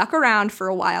have stuck around for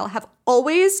a while have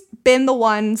always been the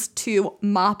ones to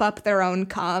mop up their own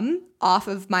cum off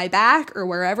of my back or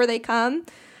wherever they come.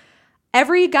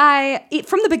 Every guy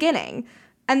from the beginning.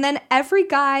 And then every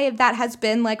guy that has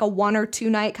been like a 1 or 2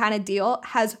 night kind of deal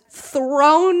has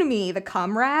thrown me the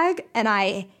cum rag, and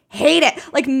I hate it.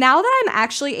 Like now that I'm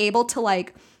actually able to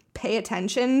like pay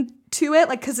attention to it,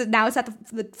 like because now it's at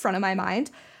the front of my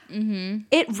mind.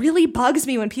 It really bugs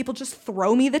me when people just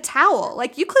throw me the towel.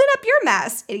 Like, you clean up your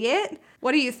mess, idiot.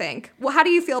 What do you think? Well, how do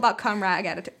you feel about cum rag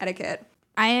etiquette?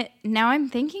 Now I'm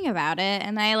thinking about it,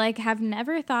 and I like have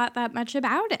never thought that much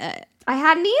about it. I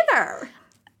hadn't either.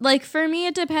 Like, for me,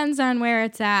 it depends on where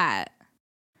it's at.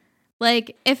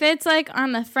 Like, if it's like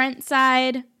on the front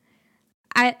side,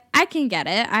 I can get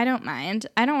it. I don't mind.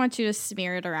 I don't want you to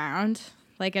smear it around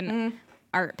like an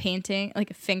art painting,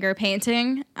 like a finger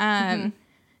painting.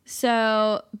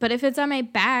 So, but if it's on my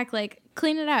back, like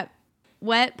clean it up.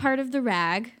 Wet part of the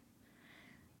rag.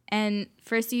 And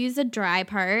first you use the dry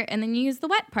part and then you use the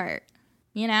wet part,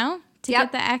 you know, to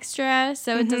get the extra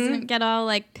so it doesn't get all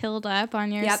like pilled up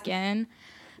on your skin.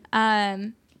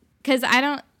 Because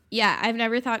I've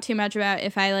never thought too much about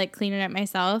if I like clean it up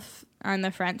myself on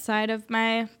the front side of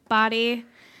my body.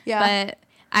 Yeah. But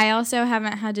I also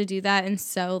haven't had to do that in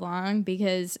so long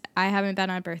because I haven't been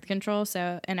on birth control.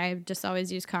 And I've just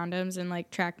always used condoms and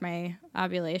like tracked my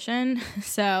ovulation.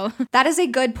 So that is a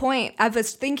good point. I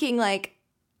was thinking like,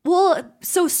 well,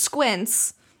 so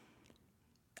Squints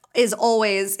is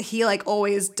always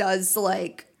does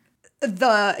like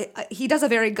he does a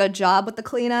very good job with the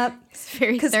cleanup. It's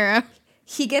very thorough.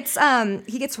 He gets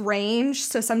range,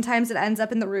 so sometimes it ends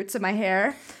up in the roots of my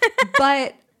hair.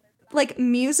 But like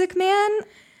Music Man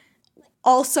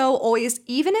also always,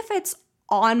 even if it's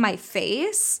on my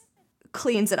face,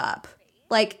 cleans it up.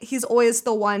 Like, he's always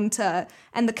the one to,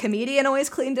 and the comedian always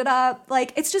cleaned it up.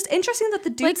 Like, it's just interesting that the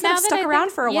dudes have stuck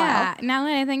around for a while. Yeah, now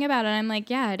that I think about it, I'm like,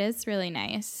 yeah, it is really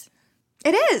nice.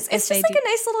 It is. It's just like a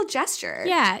nice little gesture.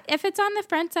 Yeah, if it's on the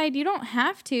front side, you don't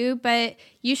have to, but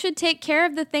you should take care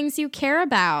of the things you care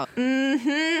about.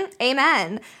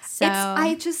 Amen. So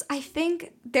I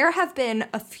think there have been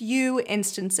a few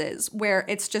instances where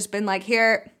it's just been like,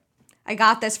 here, I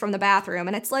got this from the bathroom,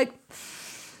 and it's like,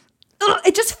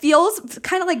 it just feels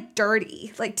kind of like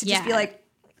dirty, like to just be like,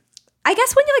 I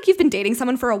guess when you've been dating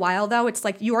someone for a while though, it's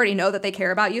like you already know that they care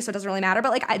about you, so it doesn't really matter.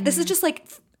 But like this is just like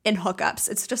in hookups,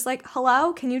 it's just like,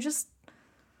 hello, can you just,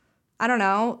 I don't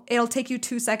know, it'll take you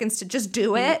 2 seconds to just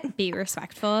do it. Be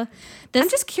respectful. I'm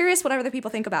just curious what other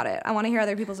people think about it. I want to hear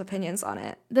other people's opinions on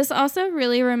it. This also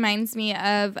really reminds me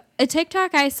of a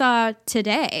TikTok I saw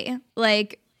today,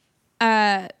 like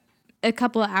a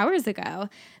couple of hours ago.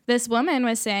 This woman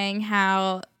was saying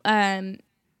how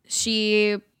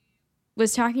she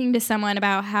was talking to someone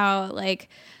about how like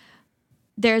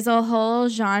there's a whole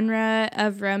genre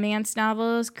of romance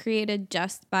novels created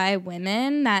just by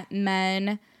women that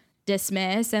men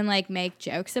dismiss and like make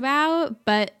jokes about.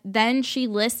 But then she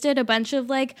listed a bunch of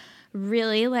like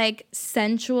really like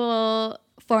sensual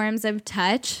forms of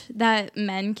touch that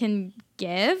men can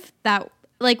give that,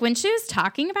 like, when she was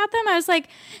talking about them, I was like,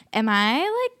 am I,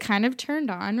 like, kind of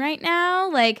turned on right now?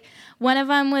 Like, one of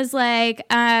them was, like,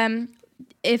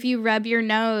 if you rub your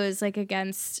nose, like,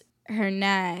 against her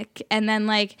neck, and then,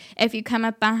 like, if you come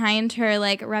up behind her,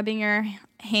 like, rubbing your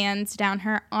hands down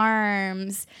her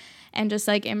arms and just,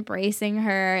 like, embracing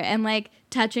her and, like,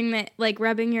 touching the, like,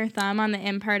 rubbing your thumb on the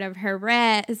in part of her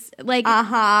wrist. Like,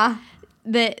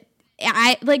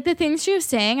 the things she was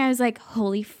saying, I was like,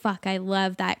 holy fuck, I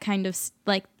love that kind of,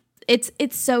 like, it's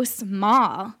so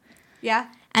small. Yeah.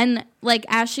 And, like,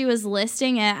 as she was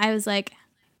listing it, I was like,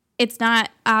 it's not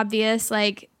obvious,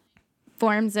 like,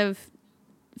 forms of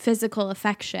physical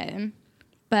affection,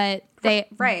 but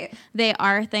they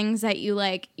are things that you,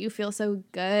 like, you feel so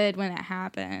good when it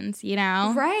happens, you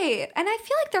know? Right. And I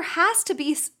feel like there has to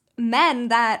be men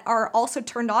that are also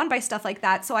turned on by stuff like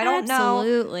that, so I don't know.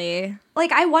 Absolutely.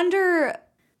 Like, I wonder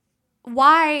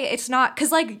why it's not,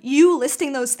 because like you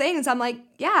listing those things, I'm like,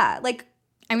 yeah, like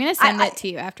I'm gonna send it to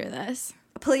you after this.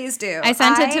 Please do. I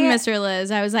sent it to Mr. Liz.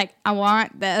 I was like, I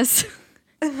want this.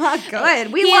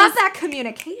 Good. We love that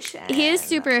communication. He is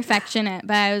super affectionate,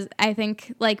 but I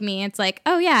think like me, it's like,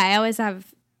 oh yeah,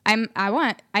 I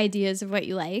want ideas of what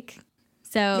you like.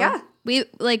 So yeah,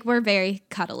 we're very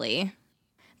cuddly.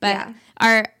 But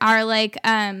our like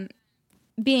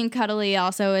being cuddly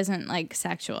also isn't like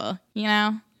sexual, you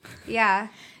know? Yeah.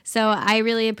 So I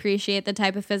really appreciate the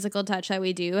type of physical touch that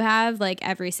we do have, like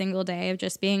every single day, of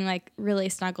just being like really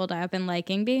snuggled up and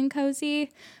liking being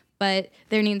cozy. But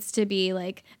there needs to be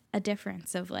like a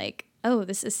difference of like, oh,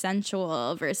 this is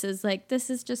sensual versus like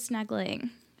this is just snuggling.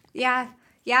 Yeah.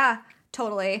 Yeah,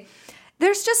 totally.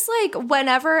 There's just like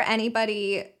whenever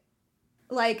anybody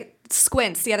like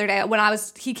Squints the other day when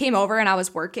he came over and I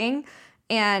was working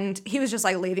and he was just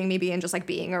like leaving me be and just like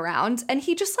being around, and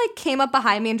he just like came up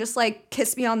behind me and just like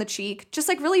kissed me on the cheek just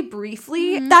like really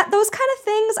briefly. Those kind of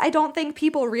things I don't think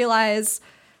people realize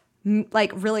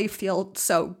like really feel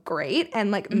so great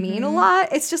and like mean a lot.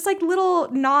 It's just like little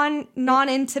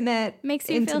non-intimate makes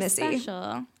you intimacy. Feel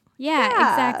special. Yeah,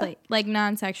 exactly. Like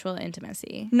non-sexual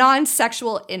intimacy.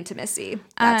 Non-sexual intimacy.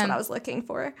 That's what I was looking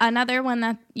for. Another one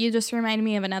that you just reminded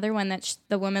me of, another one that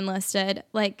the woman listed,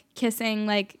 like kissing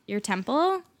like your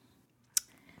temple,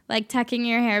 like tucking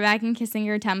your hair back and kissing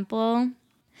your temple.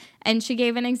 And she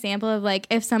gave an example of like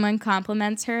if someone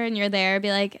compliments her and you're there,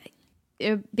 be like,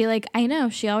 I know,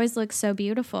 she always looks so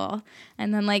beautiful.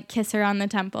 And then like kiss her on the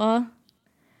temple.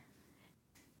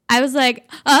 I was like,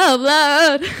 oh,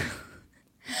 Lord.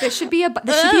 This should be a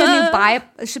new Bible.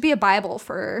 It should be a Bible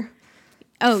for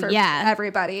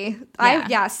everybody.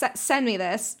 Yeah. Send me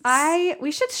this.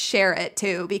 We should share it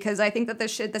too, because I think that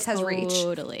this has reach.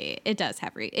 Totally. It does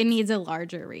have reach. It needs a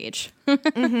larger reach.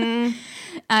 Mm-hmm.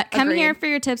 Come here for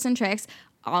your tips and tricks.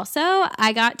 Also,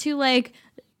 I got to like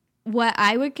what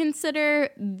I would consider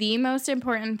the most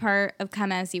important part of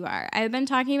Come As You Are. I've been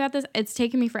talking about this. It's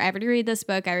taken me forever to read this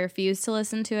book. I refuse to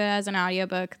listen to it as an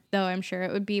audiobook, though I'm sure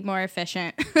it would be more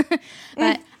efficient.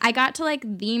 But I got to like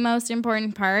the most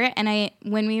important part. And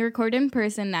when we record in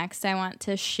person next, I want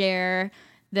to share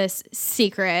this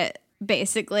secret,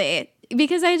 basically,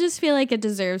 because I just feel like it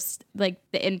deserves like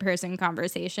the in-person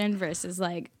conversation versus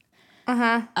like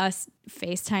us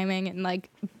FaceTiming and like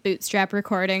bootstrap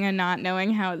recording and not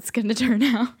knowing how it's going to turn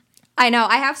out. I know.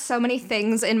 I have so many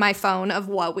things in my phone of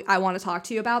what I want to talk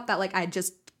to you about that like I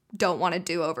just don't want to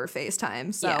do over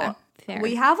FaceTime. So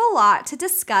we have a lot to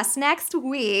discuss next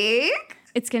week.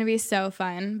 It's going to be so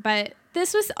fun. But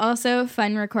this was also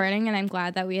fun recording, and I'm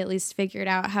glad that we at least figured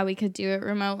out how we could do it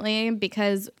remotely,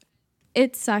 because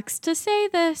it sucks to say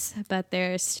this, but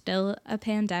there's still a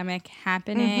pandemic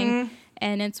happening. Mm-hmm.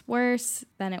 And it's worse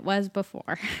than it was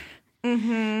before.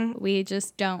 Mm-hmm. We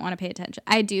just don't want to pay attention.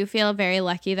 I do feel very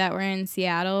lucky that we're in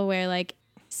Seattle, where like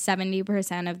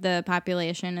 70% of the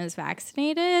population is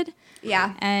vaccinated.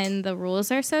 Yeah. And the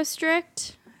rules are so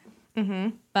strict. Mm-hmm.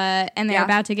 And they're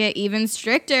about to get even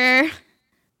stricter.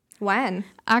 When?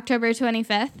 October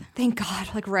 25th. Thank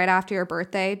God. Like right after your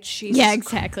birthday. Jesus. Yeah,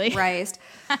 exactly. Christ.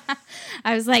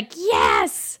 I was like,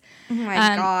 yes. Oh my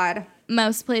God.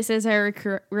 Most places are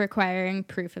requiring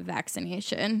proof of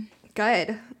vaccination.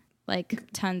 Good. Like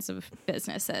tons of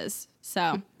businesses.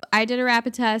 So I did a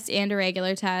rapid test and a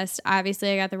regular test.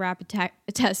 Obviously, I got the rapid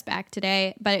test back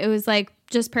today, but it was like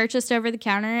just purchased over the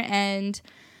counter, and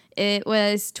it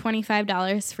was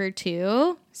 $25 for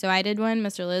two. So I did one.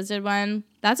 Mr. Liz did one.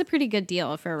 That's a pretty good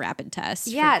deal for a rapid test.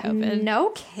 Yeah, for COVID. No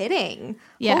kidding.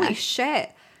 Yeah. Holy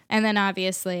shit. And then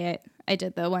obviously I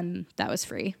did the one that was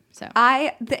free. So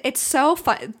it's so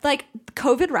fun. Like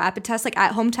COVID rapid tests, like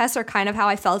at home tests are kind of how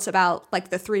I felt about like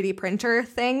the 3D printer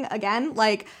thing again.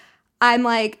 Like I'm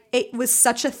like, it was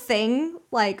such a thing.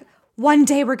 Like one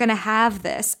day we're going to have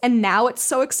this. And now it's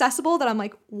so accessible that I'm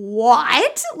like,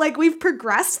 what? Like we've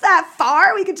progressed that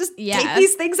far? We could just take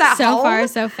these things at home? So far,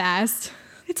 so fast.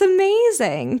 It's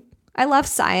amazing. I love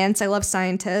science. I love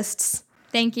scientists.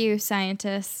 Thank you,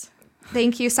 scientists.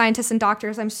 Thank you, scientists and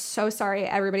doctors. I'm so sorry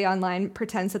everybody online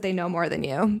pretends that they know more than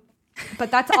you.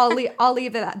 But that's I'll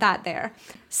leave that there.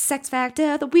 Sex fact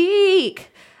of the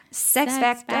week. Sex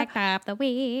fact of the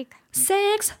week.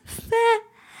 Sex fact.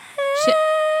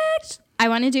 I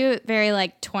want to do it very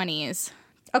like 20s.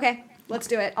 Okay, let's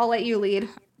do it. I'll let you lead.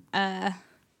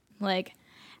 Like,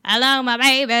 hello, my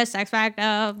baby, sex fact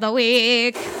of the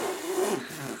week.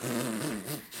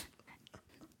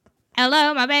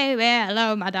 Hello, my baby.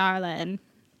 Hello, my darling.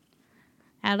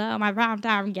 Hello, my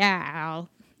prom-time gal.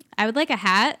 I would like a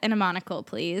hat and a monocle,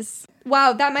 please.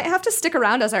 Wow, that might have to stick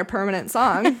around as our permanent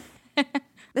song.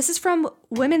 This is from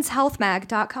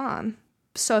womenshealthmag.com.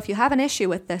 So if you have an issue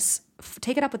with this,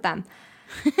 take it up with them.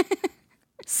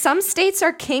 Some states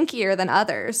are kinkier than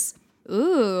others.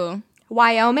 Ooh.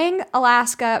 Wyoming,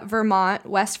 Alaska, Vermont,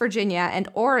 West Virginia, and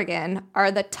Oregon are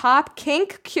the top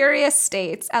kink-curious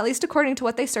states, at least according to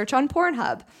what they search on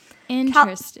Pornhub.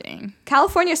 Interesting.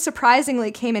 California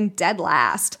surprisingly came in dead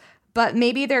last, but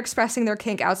maybe they're expressing their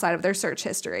kink outside of their search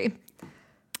history.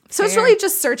 So it's really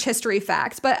just search history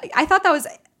facts, but I thought that was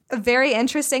very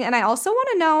interesting, and I also want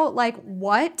to know, like,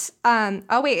 what...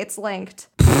 it's linked.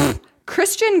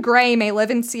 Christian Grey may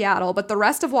live in Seattle, but the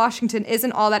rest of Washington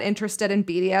isn't all that interested in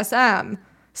BDSM,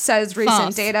 says recent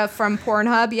false. Data from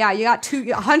Pornhub. Yeah, you got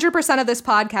 100% of this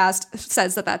podcast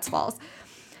says that that's false.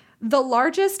 The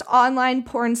largest online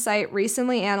porn site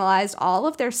recently analyzed all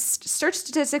of their search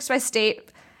statistics by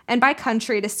state and by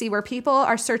country to see where people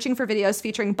are searching for videos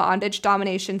featuring bondage,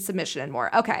 domination, submission, and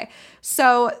more. Okay,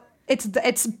 so it's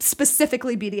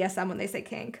specifically BDSM when they say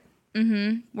kink.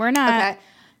 Mm-hmm.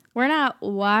 We're not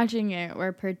watching it.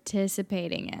 We're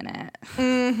participating in it.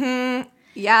 Mm-hmm.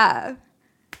 Yeah.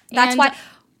 That's why.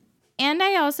 And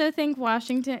I also think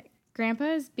Washington Grandpa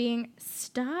is being...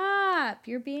 Stop.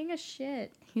 You're being a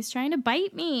shit. He's trying to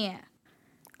bite me.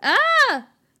 Ah!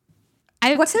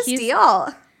 What's his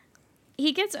deal?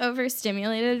 He gets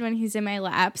overstimulated when he's in my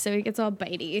lap, so he gets all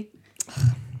bitey.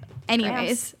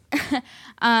 Anyways,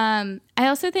 I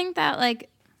also think that like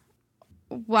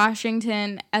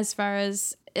Washington,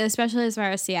 especially as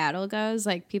far as Seattle goes,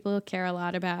 like people care a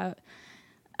lot about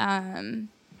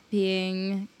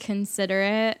being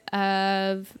considerate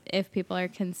of if people are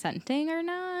consenting or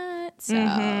not. So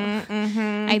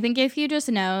I think if you just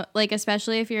know, like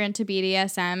especially if you're into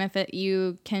BDSM,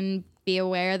 you can be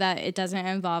aware that it doesn't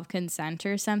involve consent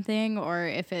or something, or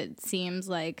if it seems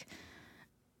like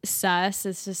sus,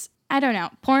 it's just, I don't know.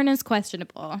 Porn is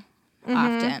questionable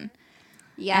often.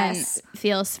 Yes. And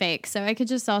feels fake. So I could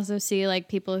just also see like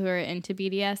people who are into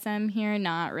BDSM here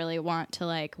not really want to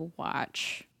like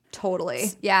watch.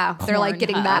 Totally. Yeah. They're like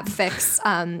getting that fix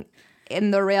in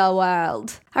the real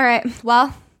world. All right.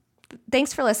 Well,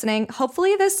 thanks for listening.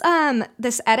 Hopefully this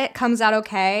edit comes out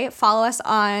okay. Follow us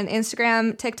on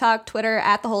Instagram, TikTok, Twitter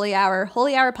at The Holy Hour,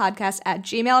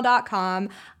 holyhourpodcast@gmail.com.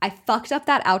 I fucked up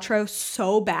that outro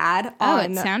so bad.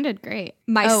 It sounded great.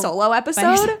 My solo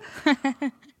episode.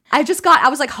 I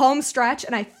was like home stretch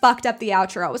and I fucked up the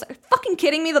outro. I was like, fucking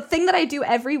kidding me? The thing that I do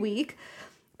every week.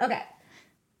 Okay.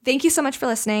 Thank you so much for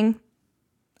listening.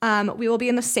 We will be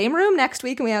in the same room next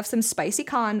week and we have some spicy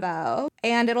convo.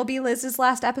 And it'll be Liz's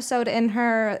last episode in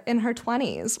her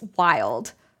 20s.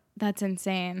 Wild. That's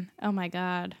insane. Oh my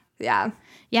God. Yeah.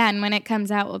 Yeah, and when it comes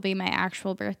out will be my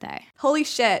actual birthday. Holy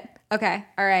shit. Okay.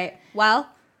 All right. Well,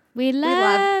 we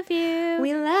love you.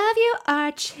 We love you,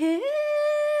 our children.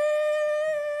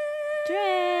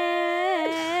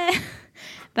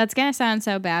 That's gonna sound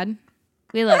so bad.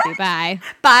 We love you. Bye.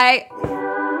 Bye.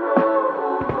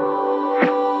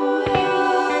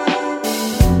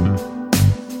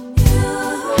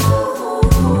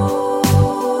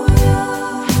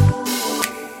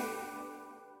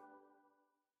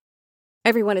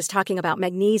 Everyone is talking about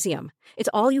magnesium. It's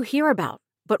all you hear about.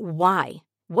 But why?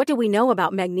 What do we know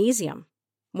about magnesium?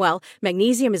 Well,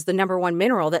 magnesium is the number one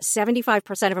mineral that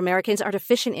 75% of Americans are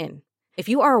deficient in. If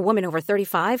you are a woman over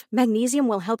 35, magnesium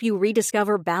will help you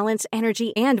rediscover balance,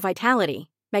 energy, and vitality.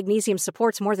 Magnesium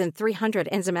supports more than 300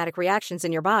 enzymatic reactions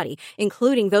in your body,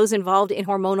 including those involved in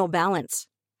hormonal balance.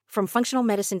 From functional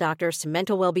medicine doctors to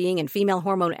mental well-being and female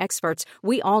hormone experts,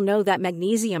 we all know that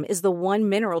magnesium is the one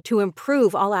mineral to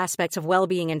improve all aspects of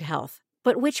well-being and health.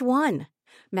 But which one?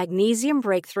 Magnesium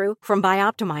Breakthrough from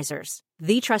Bioptimizers,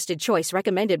 the trusted choice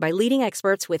recommended by leading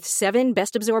experts with 7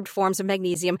 best-absorbed forms of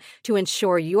magnesium to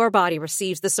ensure your body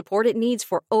receives the support it needs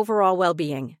for overall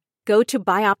well-being. Go to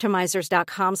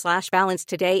bioptimizers.com/balance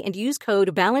today and use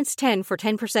code BALANCE10 for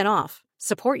 10% off.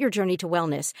 Support your journey to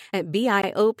wellness at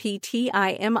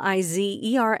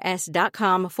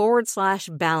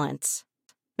bioptimizers.com/balance.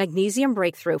 Magnesium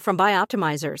Breakthrough from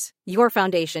Bioptimizers, your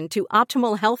foundation to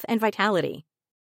optimal health and vitality.